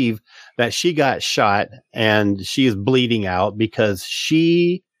believe that she got shot and she is bleeding out because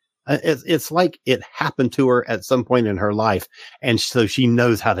it's like it happened to her at some point in her life. And so she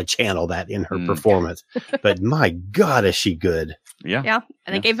knows how to channel that in her performance. But my God, is she good? Yeah.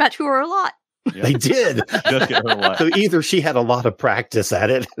 And they gave that to her a lot. Yep. They did. So either she had a lot of practice at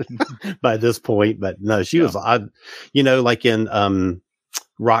it by this point, but no, she was odd. You know, like in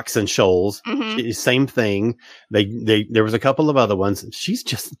Rocks and Shoals, same thing. There was a couple of other ones. She's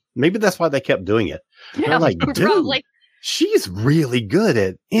just, maybe that's why they kept doing it. Yeah, they're like, dude, probably. She's really good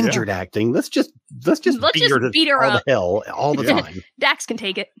at injured acting. Let's just beat her up to hell all the time. Dax can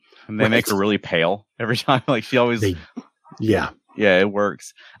take it. And they make her really pale every time. Like, she always. Yeah, it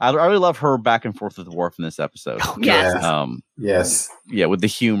works. I really love her back and forth with Worf in this episode. Yes. Yeah, with the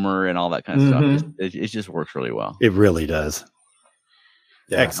humor and all that kind of stuff. It just works really well. It really does.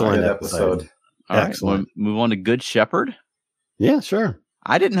 Yeah, excellent episode. All right, we'll move on to Good Shepherd. Yeah, sure.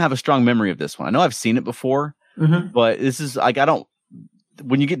 I didn't have a strong memory of this one. I know I've seen it before, but this is like, I don't.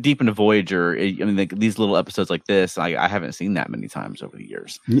 When you get deep into Voyager, I mean, like, these little episodes like this, I haven't seen that many times over the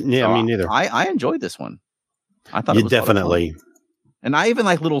years. Yeah, so me neither. I enjoyed this one. I thought it was definitely. And I even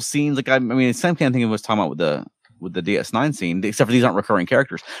like little scenes, like I mean, same kind of thing I was talking about with the DS9 scene, except for these aren't recurring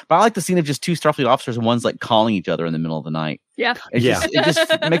characters. But I like the scene of just two Starfleet officers and one's like calling each other in the middle of the night. Yeah, it just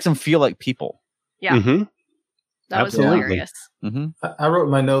makes them feel like people. Yeah, that was hilarious. I wrote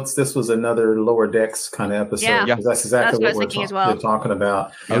in my notes, this was another Lower Decks kind of episode. Yeah, that's exactly what we're talking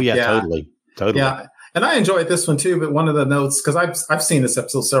about. Oh yeah, totally. Yeah. And I enjoyed this one too, but one of the notes, because I've seen this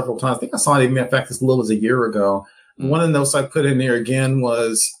episode several times. I think I saw it even, in fact, as little as a year ago. One of the notes I put in there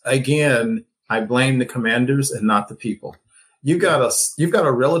was, I blame the commanders and not the people. You've got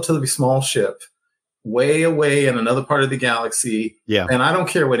a relatively small ship way away in another part of the galaxy. Yeah. And I don't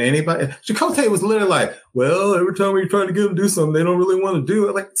care what anybody, Chakotay was literally like, well, every time we try to get them to do something, they don't really want to do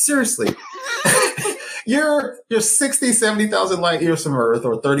it. Like, seriously, you're 60, 70,000 light years from Earth,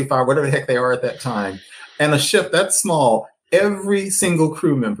 or 35, whatever the heck they are at that time. And a ship that small, every single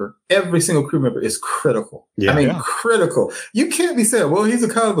crew member is critical. Yeah. I mean, critical. You can't be saying, well, he's a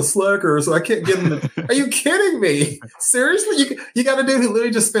kind of a slacker, so I can't get him to... Are you kidding me? Seriously? You got a dude who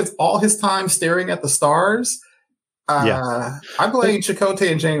literally just spends all his time staring at the stars? I blame Chakotay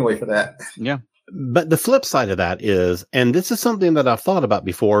and Janeway for that. Yeah. But the flip side of that is, and this is something that I've thought about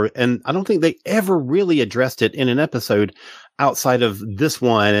before, and I don't think they ever really addressed it in an episode outside of this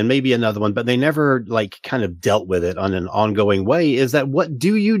one and maybe another one, but they never like kind of dealt with it on an ongoing way, is that what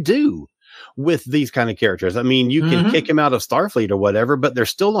do you do with these kind of characters. I mean, you can kick them out of Starfleet or whatever, but they're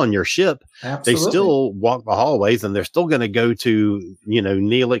still on your ship. Absolutely. They still walk the hallways, and they're still going to go to,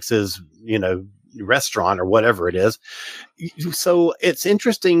 Neelix's, restaurant or whatever it is. So it's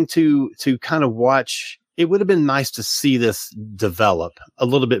interesting to kind of watch. It would have been nice to see this develop a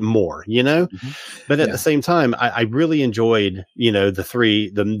little bit more, but at the same time, I really enjoyed,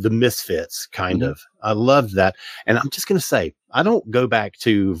 the misfits kind of. I loved that. And I'm just going to say, I don't go back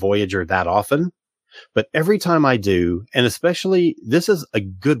to Voyager that often, but every time I do, and especially this is a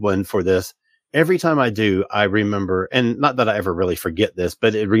good one for this. Every time I do, I remember, and not that I ever really forget this,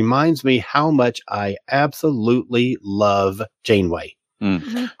 but it reminds me how much I absolutely love Janeway.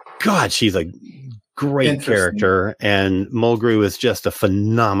 God, she's a great character, and Mulgrew is just a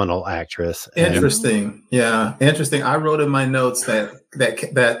phenomenal actress. Interesting. Yeah. Interesting. I wrote in my notes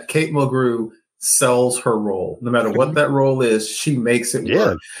that Kate Mulgrew sells her role. No matter what that role is, she makes it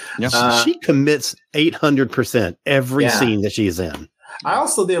work. Yeah. She commits 800% every scene that she's in. I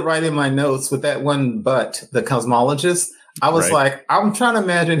also did write in my notes with that one butt, the cosmologist. I was like, I'm trying to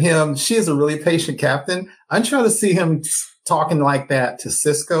imagine him. She is a really patient captain. I'm trying to see him talking like that to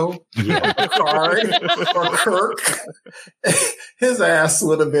Cisco, Picard, or Kirk. His ass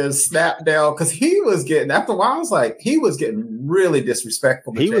would have been snapped down because he was getting, after a while, I was like, he was getting really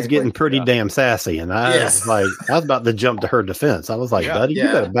disrespectful. He was getting pretty damn sassy. And I was like, I was about to jump to her defense. I was like, buddy, you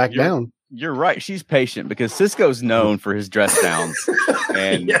better back down. You're right. She's patient because Cisco's known for his dress downs,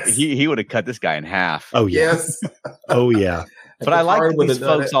 and he would have cut this guy in half. Oh yeah. Yes. Oh yeah. But I like that these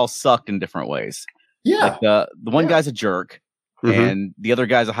folks all sucked in different ways. Yeah. Like the one guy's a jerk, and the other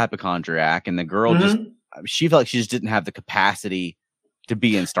guy's a hypochondriac, and the girl she felt like she just didn't have the capacity to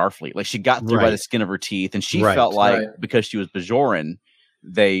be in Starfleet. Like she got through by the skin of her teeth, and she felt like because she was Bajoran,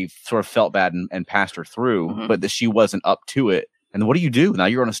 they sort of felt bad and passed her through, but that she wasn't up to it. And what do? Now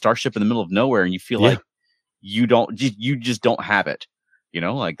you're on a starship in the middle of nowhere, and you feel like you just don't have it.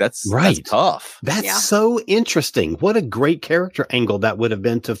 That's tough. That's so interesting. What a great character angle that would have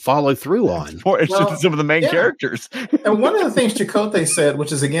been to follow through on. Some of the main characters. And one of the things Chakotay said,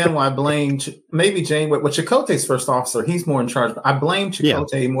 which is again why I blame maybe Janeway. Well, Chakotay's first officer, he's more in charge. I blame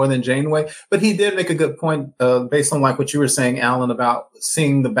Chakotay more than Janeway, but he did make a good point based on like what you were saying, Alan, about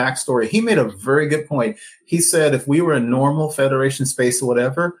seeing the backstory. He made a very good point. He said if we were in normal Federation space or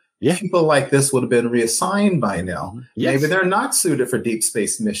whatever, people like this would have been reassigned by now. Maybe they're not suited for deep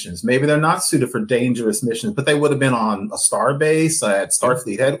space missions. Maybe they're not suited for dangerous missions, but they would have been on a star base at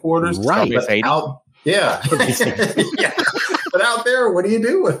Starfleet headquarters. Right. But but out there, what do you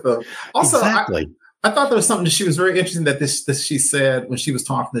do with them? Also, I thought there was something that she was very interesting that this she said when she was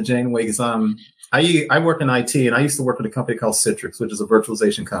talking to Janeway. Because I work in IT, and I used to work with a company called Citrix, which is a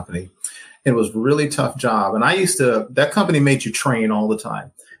virtualization company. It was a really tough job. And that company made you train all the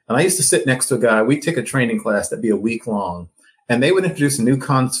time. And I used to sit next to a guy. We'd take a training class that'd be a week long, and they would introduce a new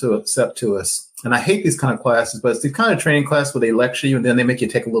concept to us. And I hate these kind of classes, but it's the kind of training class where they lecture you and then they make you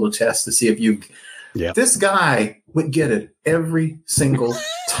take a little test to see if you. This guy would get it every single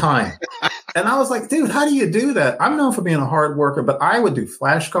time. And I was like, dude, how do you do that? I'm known for being a hard worker, but I would do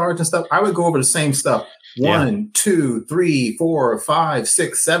flashcards and stuff. I would go over the same stuff 1, 2, 3, 4, 5,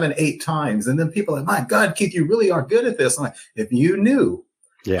 6, 7, 8 times. And then people are like, my God, Keith, you really are good at this. I'm like, if you knew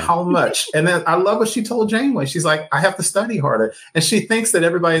how much. And then I love what she told Janeway. She's like, I have to study harder. And she thinks that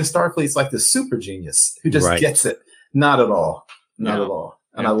everybody in Starfleet is like this super genius who just gets it. Not at all. Not at all.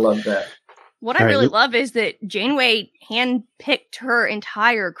 And I love that. What I really love is that Janeway handpicked her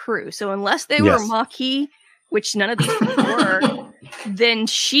entire crew. So unless they were Maquis, which none of these people were, then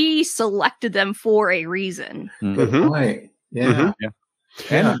she selected them for a reason. Good point. Yeah.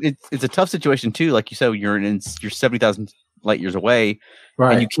 And it's a tough situation too. Like you said, you're 70,000 light years away,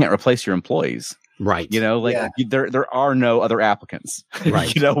 and you can't replace your employees. Right. There are no other applicants.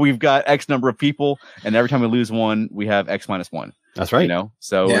 Right. We've got X number of people, and every time we lose one, we have X minus 1. That's right.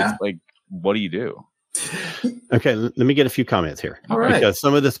 So it's like, what do you do? Okay, let me get a few comments here. All right. Because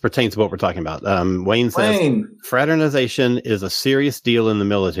some of this pertains to what we're talking about. Wayne says, fraternization is a serious deal in the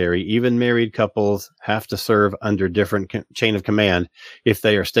military. Even married couples have to serve under different chain of command if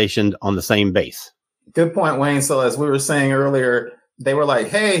they are stationed on the same base. Good point, Wayne. So as we were saying earlier, they were like,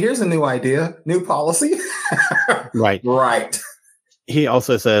 hey, here's a new idea, new policy. Right. He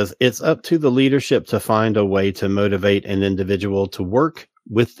also says, it's up to the leadership to find a way to motivate an individual to work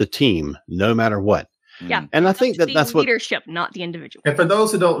with the team, no matter what. Yeah. And I think that's what leadership, not the individual. And for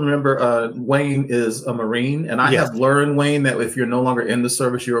those who don't remember, Wayne is a Marine, and I have learned, Wayne, that if you're no longer in the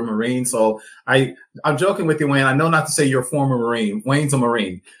service, you're a Marine. So I'm joking with you, Wayne. I know not to say you're a former Marine. Wayne's a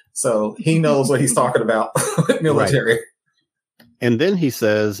Marine, so he knows what he's talking about with military. Right. And then he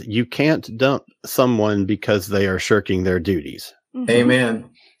says, you can't dump someone because they are shirking their duties. Mhm. Amen.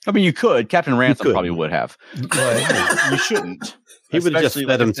 I mean, you could. Captain Ransom could. probably would have. But you shouldn't. He would have just Especially, fed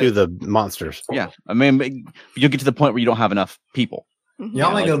like I them said, to the monsters. Yeah. I mean, you'll get to the point where you don't have enough people. Mhm.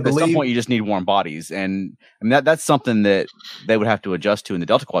 Y'all ain't gonna At some believe. point, you just need warm bodies. And I mean, that's something that they would have to adjust to in the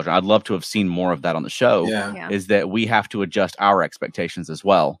Delta Quadrant. I'd love to have seen more of that on the show. Yeah. Yeah. Is that we have to adjust our expectations as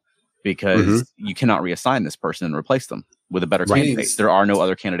well, because you cannot reassign this person and replace them with a better Right. candidate. There are no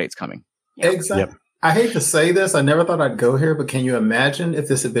other candidates coming. Yeah. Exactly. Yep. I hate to say this. I never thought I'd go here, but can you imagine if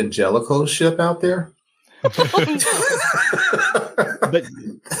this had been Jellicoe's ship out there? But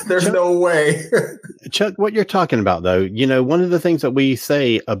There's no way. Chuck, what you're talking about, though, one of the things that we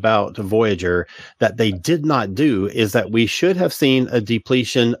say about Voyager that they did not do is that we should have seen a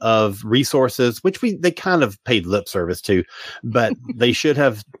depletion of resources, which they kind of paid lip service to, but they should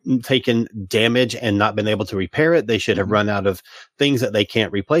have taken damage and not been able to repair it. They should have run out of things that they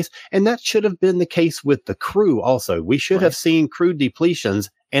can't replace. And that should have been the case with the crew also. We should have seen crew depletions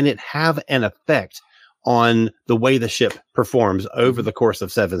and it have an effect on the way the ship performs over the course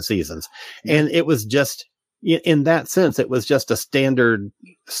of 7 seasons. And it was just, in that sense, it was just a standard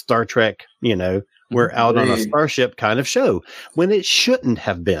Star Trek, we're out on a starship kind of show, when it shouldn't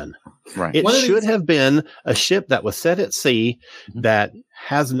have been. Right. It should have been a ship that was set at sea, that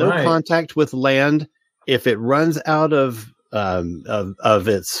has no contact with land. If it runs out of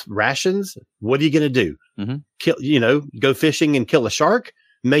its rations, what are you going to do? Kill, go fishing and kill a shark?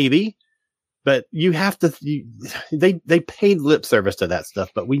 Maybe. But you have to, they paid lip service to that stuff,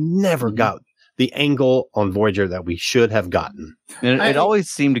 but we never got the angle on Voyager that we should have gotten. And it always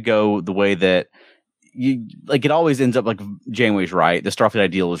seemed to go the way that it always ends up like Janeway's right. The Starfleet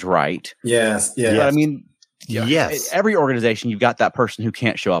ideal is right. Yes. Yeah. But I mean, yes. Every organization, you've got that person who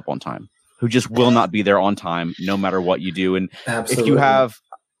can't show up on time, who just will not be there on time, no matter what you do. And Absolutely.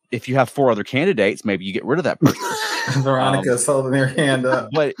 if you have 4 other candidates, maybe you get rid of that person. Veronica's holding their hand up.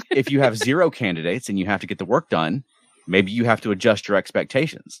 But if you have 0 candidates and you have to get the work done, maybe you have to adjust your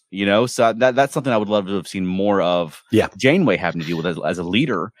expectations, So that's something I would love to have seen more of. Yeah. Janeway having to deal with as a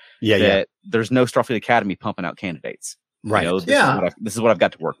leader. Yeah. There's no Starfleet Academy pumping out candidates. Right. This is what I've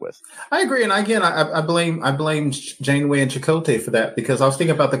got to work with. I agree. And again, I blame Janeway and Chakotay for that, because I was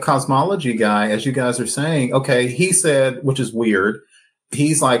thinking about the cosmology guy, as you guys are saying. Okay. He said, which is weird,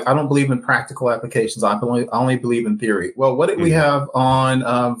 he's like, I don't believe in practical applications. I only believe in theory. Well, what did we have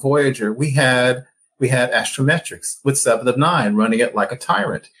on Voyager? We had astrometrics with 7 of 9 running it like a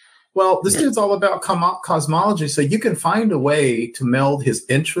tyrant. Well, this dude's all about cosmology, so you can find a way to meld his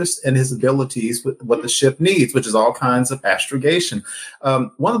interests and his abilities with what the ship needs, which is all kinds of astrogation.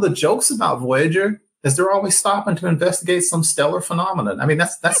 One of the jokes about Voyager is they're always stopping to investigate some stellar phenomenon. I mean,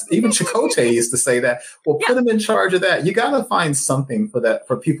 that's even Chakotay used to say that. Well, put him in charge of that. You got to find something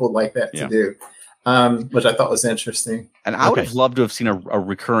for people like that to do, which I thought was interesting. And I would have loved to have seen a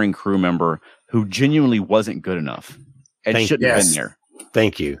recurring crew member who genuinely wasn't good enough and shouldn't have been there.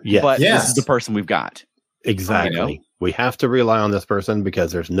 Thank you. Yes. But this is the person we've got. Exactly. We have to rely on this person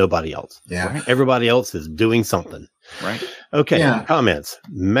because there's nobody else. Yeah. Right? Everybody else is doing something. Right. Okay. Yeah. Comments.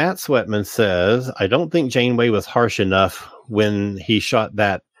 Matt Sweatman says, I don't think Janeway was harsh enough when he shot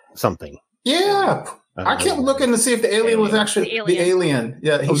that something. Yeah. I kept looking to see if the alien was actually the alien.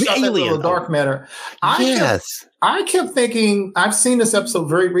 Yeah, he shot that little dark matter. I kept thinking, I've seen this episode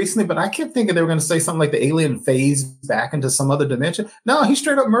very recently, but I kept thinking they were going to say something like the alien phased back into some other dimension. No, he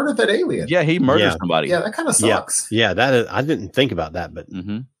straight up murdered that alien. Yeah, he murdered somebody. Yeah, that kind of sucks. Yeah, that is, I didn't think about that, but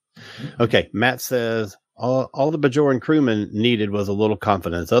okay. Matt says all the Bajoran crewman needed was a little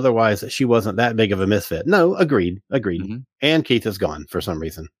confidence. Otherwise, she wasn't that big of a misfit. No, agreed. And Keith is gone for some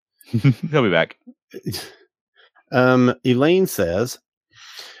reason. He'll be back. Elaine says,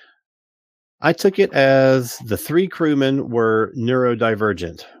 I took it as the 3 crewmen were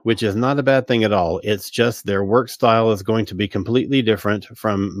neurodivergent, which is not a bad thing at all. It's just their work style is going to be completely different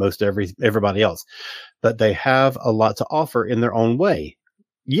from most everybody else, but they have a lot to offer in their own way.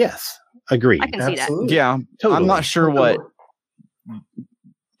 Yes, agreed. I can see that. Yeah, totally. I'm not sure what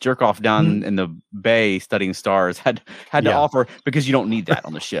jerk off down in the bay studying stars had to offer, because you don't need that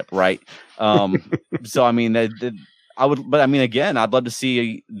on the ship, right? So I mean, again, I'd love to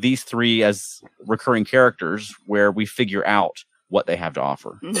see these 3 as recurring characters where we figure out what they have to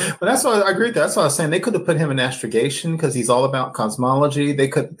offer. But that's why I agree with that. That's what I was saying. They could have put him in astrogation because he's all about cosmology. They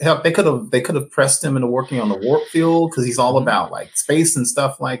could have pressed him into working on the warp field because he's all about like space and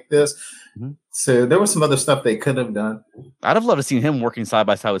stuff like this. So there was some other stuff they could have done. I'd have loved to see him working side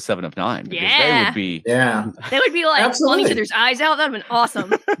by side with 7 of 9. Because they would be like pulling each other's eyes out. That'd have been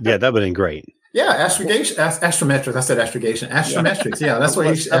awesome. Yeah, that would have been great. Yeah, astrogation, astrometrics. I said astrogation. Astrometrics. Yeah, that's what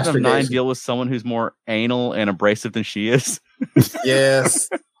he's. 7 of 9 deal with someone who's more anal and abrasive than she is. Yes.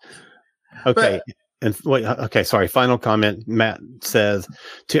 Okay. Sorry. Final comment. Matt says,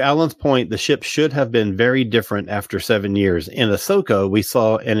 to Alan's point, the ship should have been very different after 7 years. In Ahsoka, we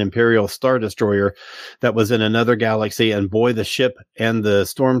saw an Imperial Star Destroyer that was in another galaxy, and boy, the ship and the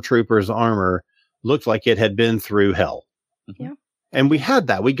stormtroopers' armor looked like it had been through hell. Yeah. And we had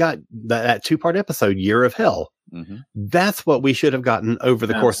that. We got that 2-part episode, Year of Hell. Mm-hmm. That's what we should have gotten over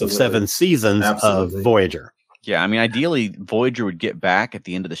the course of 7 seasons of Voyager. Yeah, I mean, ideally, Voyager would get back at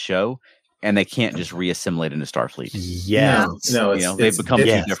the end of the show, and they can't just reassimilate into Starfleet. Yeah. No, they've become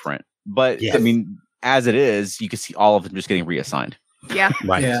too different. But, I mean, as it is, you can see all of them just getting reassigned. Yeah.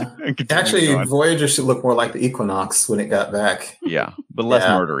 Right. Yeah. Actually, Voyager should look more like the Equinox when it got back. Yeah, but less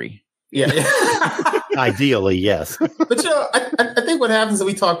murdery. Yeah. Ideally, yes. But I think what happens, and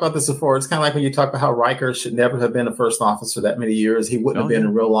we talked about this before, it's kind of like when you talk about how Riker should never have been a first officer that many years. He wouldn't have been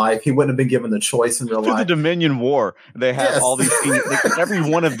in real life. He wouldn't have been given the choice in real life. The Dominion War, they have all these every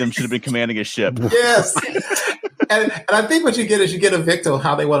one of them should have been commanding a ship. Yes. and I think what you get is you get a victim of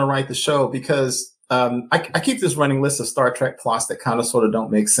how they want to write the show, because I keep this running list of Star Trek plots that kind of sort of don't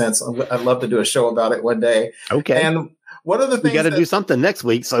make sense. I'd love to do a show about it one day. Okay. And one of the things we got to do something next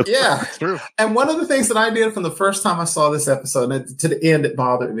week. So yeah, it's true. And one of the things that I did from the first time I saw this episode, and to the end, it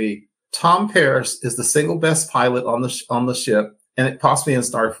bothered me. Tom Paris is the single best pilot on the ship, and it possibly in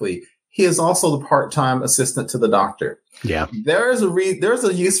Starfleet. He is also the part-time assistant to the doctor. Yeah, there's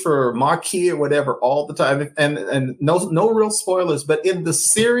a use for Maquis or whatever all the time, and no real spoilers. But in the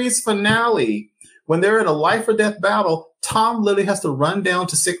series finale, when they're in a life or death battle, Tom literally has to run down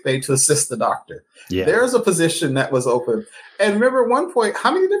to sickbay to assist the doctor. Yeah. There's a position that was open. And remember at one point,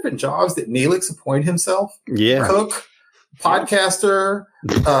 how many different jobs did Neelix appoint himself? Yeah. Cook, podcaster.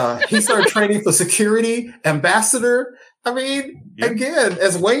 He started training for security, ambassador. I mean, again,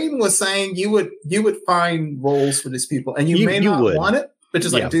 as Wayne was saying, you would find roles for these people, and you may not want it, but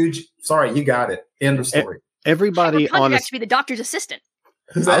just like, dude, sorry, you got it. End of story. Everybody on to be the doctor's assistant.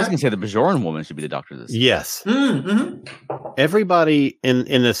 I was going to say the Bajoran woman should be the doctor's assistant. Yes. Mm-hmm. Everybody in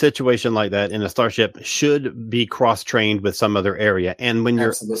a situation like that in a starship should be cross-trained with some other area. And when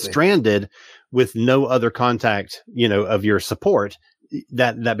you're stranded with no other contact, of your support,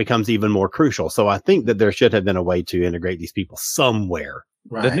 that becomes even more crucial. So I think that there should have been a way to integrate these people somewhere.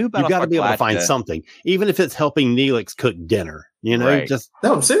 Right. The new you got to be able to find something, even if it's helping Neelix cook dinner.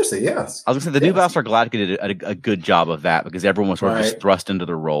 No, seriously, yes. I was going to say the new Battlestar Galactica did a good job of that, because everyone was sort of just thrust into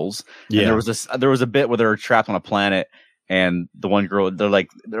their roles. Yeah, and there was a bit where they were trapped on a planet, and the one girl,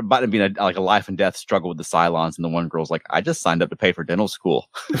 they're about to be in a life and death struggle with the Cylons, and the one girl's like, "I just signed up to pay for dental school."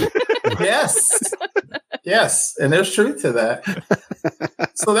 Yes, and there's truth to that.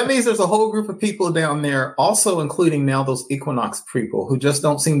 So that means there's a whole group of people down there, also including now those Equinox people who just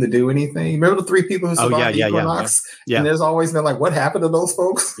don't seem to do anything. Remember the 3 people who survived Equinox? Yeah. And there's always been what happened to those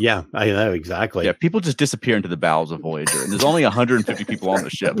folks? Yeah, I know, exactly. Yeah, people just disappear into the bowels of Voyager, and there's only 150 people on the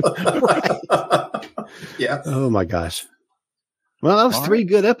ship. Yeah. Oh my gosh. Well, that was 3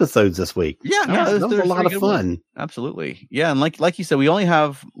 good episodes this week. Yeah, that was a lot of fun. Ones. Absolutely. Yeah, and like you said, we only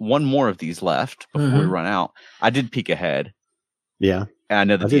have one more of these left before we run out. I did peek ahead. Yeah. And I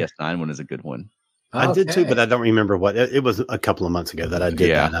know the DS9 one is a good one. I did too, but I don't remember what. It was a couple of months ago that I did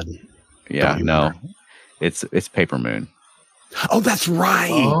that. It's Paper Moon. Oh, that's right.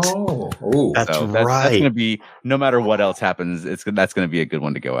 That's right. That's going to be, no matter what else happens, that's going to be a good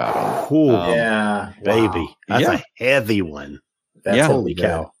one to go out. Cool. Baby. Wow. That's a heavy one. That's holy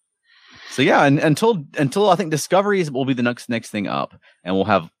cow. So yeah, and until I think Discoveries will be the next thing up, and we'll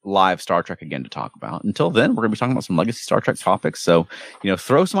have live Star Trek again to talk about. Until then, we're going to be talking about some legacy Star Trek topics. So,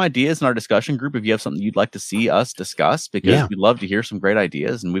 throw some ideas in our discussion group if you have something you'd like to see us discuss, because we'd love to hear some great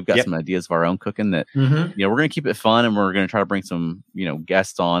ideas, and we've got some ideas of our own cooking that we're going to keep it fun, and we're going to try to bring some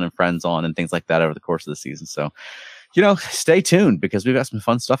guests on and friends on and things like that over the course of the season. So, stay tuned, because we've got some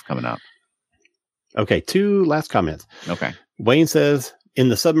fun stuff coming up. Okay, 2 last comments. Okay. Wayne says, in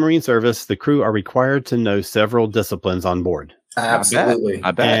the submarine service, the crew are required to know several disciplines on board. Absolutely.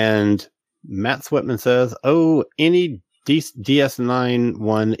 I bet. And Matt Switman says, any DS9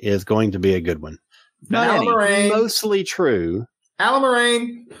 one is going to be a good one. Mostly true. Alan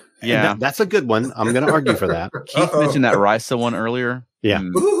Moraine. Yeah. That's a good one. I'm going to argue for that. Keith mentioned that Risa one earlier. Yeah.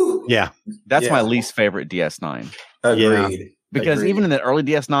 Yeah. That's my least favorite DS9. Agreed. Yeah. Because even in the early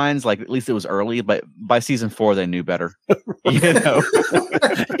DS9s, at least it was early, but by season 4, they knew better. Exactly.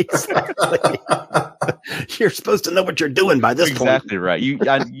 You're supposed to know what you're doing by this point. Exactly right. You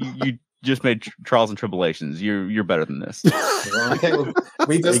just made trials and tribulations. You're better than this.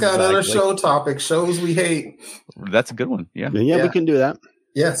 We just got another show topic. Shows we hate. That's a good one. Yeah. We can do that.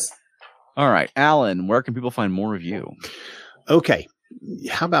 Yes. All right, Alan. Where can people find more of you? Okay.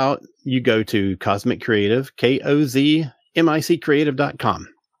 How about you go to Cosmic Creative, KOZMICCreative.com.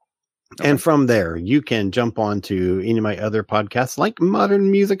 Okay. And from there, you can jump on to any of my other podcasts like Modern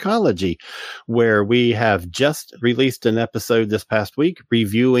Musicology, where we have just released an episode this past week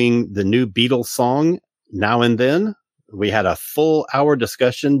reviewing the new Beatles song, Now and Then. We had a full hour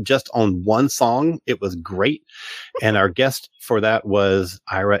discussion just on one song. It was great. And our guest for that was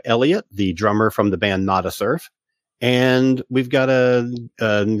Ira Elliott, the drummer from the band Nada Surf. And we've got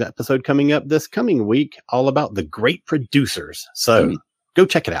an episode coming up this coming week all about the great producers. So go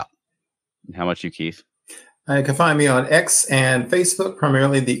check it out. How about you, Keith? You can find me on X and Facebook,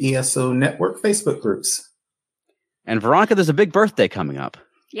 primarily the ESO Network Facebook groups. And Veronica, there's a big birthday coming up.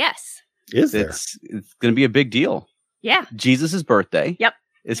 Yes. Is there? It's going to be a big deal. Yeah. Jesus' birthday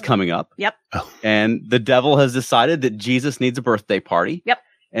is coming up. Yep. And the devil has decided that Jesus needs a birthday party. Yep.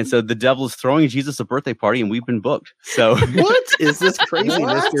 And so the devil is throwing Jesus a birthday party, and we've been booked. So what is this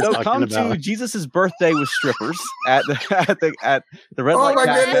craziness you're so come about? to Jesus' birthday with strippers at the Red Light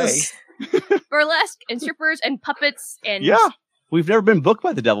Cafe. Goodness. Burlesque and strippers and puppets and we've never been booked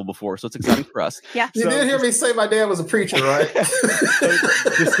by the devil before, so it's exciting for us. Yeah. You did hear me say my dad was a preacher, right?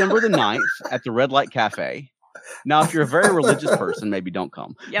 December the 9th at the Red Light Cafe. Now, if you're a very religious person, maybe don't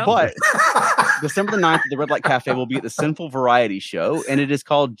come. Yep. But December the 9th at the Red Light Cafe will be at the Sinful Variety Show, and it is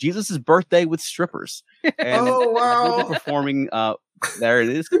called Jesus' Birthday with Strippers. And wow. we'll be performing there.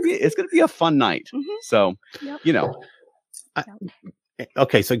 It's gonna be a fun night. Mm-hmm. So,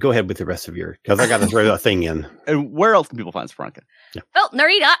 Okay, so go ahead with the rest of your, because I got to throw a thing in. And where else can people find Veronica?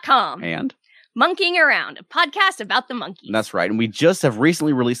 Feltnerdy.com. And Monkeying Around, a podcast about the monkeys. That's right. And we just have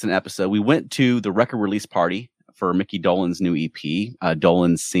recently released an episode. We went to the record release party for Mickey Dolenz new EP,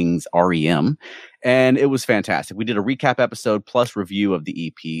 Dolenz Sings REM, and it was fantastic. We did a recap episode plus review of the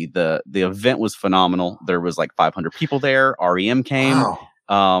EP. The event was phenomenal. There was like 500 people there. REM came.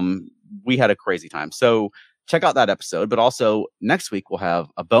 Wow. We had a crazy time. So check out that episode. But also next week we'll have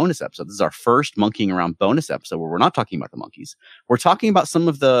a bonus episode. This is our first Monkeying Around bonus episode where we're not talking about the monkeys. We're talking about some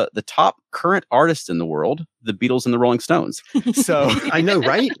of the top current artists in the world, the Beatles and the Rolling Stones. So I know,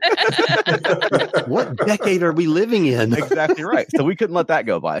 right? What decade are we living in? Exactly right. So we couldn't let that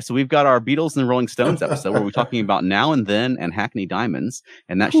go by. So we've got our Beatles and the Rolling Stones episode where we're talking about Now and Then and Hackney Diamonds,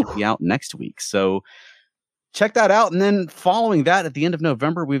 and that should be out next week. So check that out. And then following that, at the end of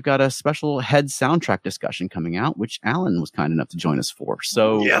November, we've got a special head soundtrack discussion coming out, which Alan was kind enough to join us for.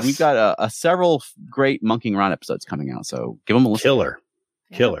 So we've got a several great Monkeying Around episodes coming out. So give them a listen.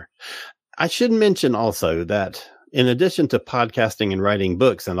 Killer. I should mention also that in addition to podcasting and writing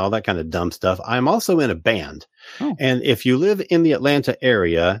books and all that kind of dumb stuff, I'm also in a band. Oh. And if you live in the Atlanta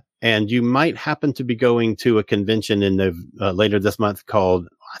area and you might happen to be going to a convention in later this month called,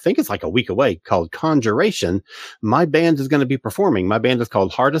 I think it's like a week away, called Conjuration, my band is going to be performing. My band is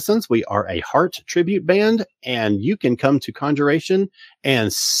called Hardisons. We are a heart tribute band, and you can come to Conjuration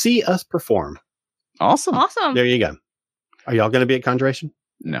and see us perform. Awesome. There you go. Are y'all going to be at Conjuration?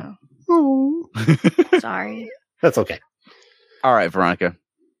 No. Oh. Sorry. That's okay. All right, Veronica.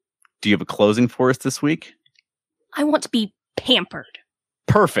 Do you have a closing for us this week? I want to be pampered.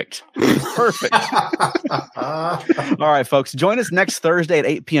 Perfect. All right, folks. Join us next Thursday at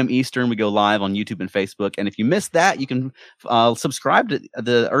 8 p.m. Eastern. We go live on YouTube and Facebook. And if you missed that, you can subscribe to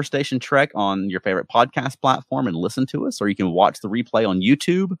the Earth Station Trek on your favorite podcast platform and listen to us, or you can watch the replay on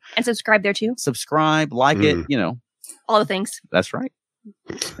YouTube. And subscribe there too. Subscribe, like it, all the things. That's right.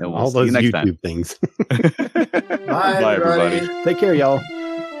 And we'll all those next YouTube time. things. Bye, everybody. Take care, y'all.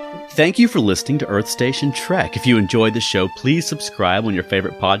 Thank you for listening to Earth Station Trek. If you enjoyed the show, please subscribe on your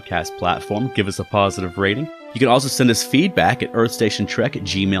favorite podcast platform. Give us a positive rating. You can also send us feedback at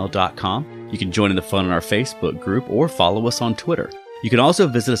earthstationtrek@gmail.com. You can join in the fun on our Facebook group or follow us on Twitter. You can also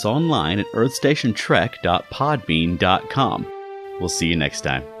visit us online at earthstationtrek.podbean.com. We'll see you next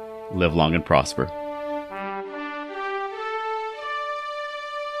time. Live long and prosper.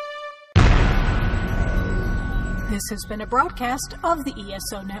 This has been a broadcast of the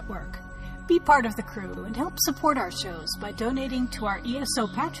ESO Network. Be part of the crew and help support our shows by donating to our ESO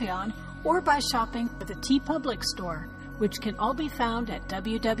Patreon or by shopping at the TeePublic store, which can all be found at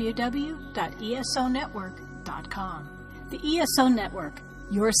www.esonetwork.com. The ESO Network,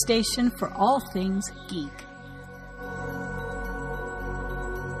 your station for all things geek.